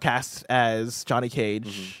cast as Johnny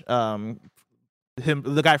Cage.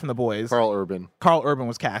 The guy from The Boys, Carl Urban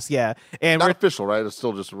was cast, and not official, right? It's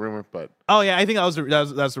still just a rumor, but I think that was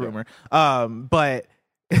the rumor. But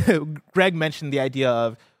Greg mentioned the idea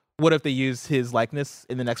of what if they used his likeness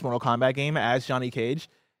in the next Mortal Kombat game as Johnny Cage,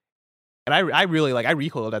 and I really I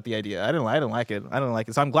recoiled at the idea. I didn't like it.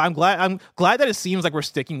 So I'm glad that it seems like we're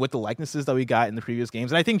sticking with the likenesses that we got in the previous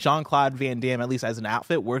games, and I think Jean-Claude Van Damme, at least as an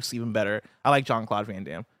outfit, works even better. I like Jean-Claude Van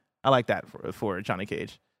Damme. I like that for Johnny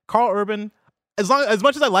Cage. Carl Urban. As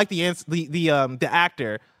much as I like the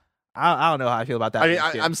actor, I don't know how I feel about that. I mean,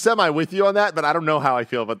 I'm semi with you on that, but I don't know how I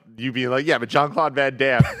feel about you being like, but Jean-Claude Van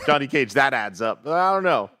Damme, Johnny Cage, that adds up. I don't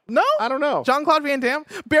know. No, I don't know. Jean-Claude Van Damme.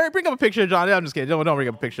 Barry, bring up a picture of John. I'm just kidding. Don't bring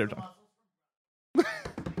up a picture of John.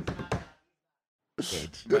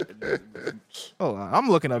 Hold on, I'm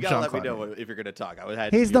looking up Jean-Claude. Let me know if you're going to talk.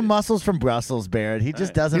 He's the muscles from Brussels, Barrett. He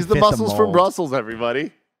just doesn't. He's the muscles from Brussels,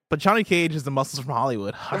 everybody. But Johnny Cage is the muscles from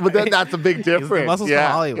Hollywood. Right? But then that's a big difference. The muscles from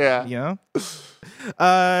Hollywood. You know?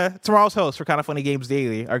 Tomorrow's hosts for Kind of Funny Games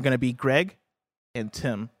Daily are going to be Greg and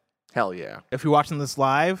Tim. Hell yeah. If you're watching this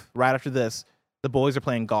live, right after this, the boys are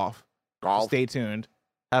playing golf. So stay tuned.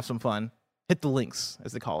 Have some fun. Hit the links,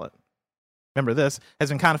 as they call it. Remember, this has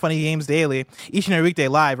been Kind of Funny Games Daily, each and every weekday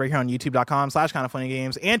live right here on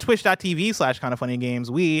youtube.com/kindoffunnygames and twitch.tv/kindoffunnygames.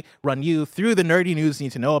 We run you through the nerdy news you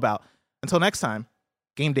need to know about. Until next time,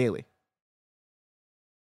 Game Daily.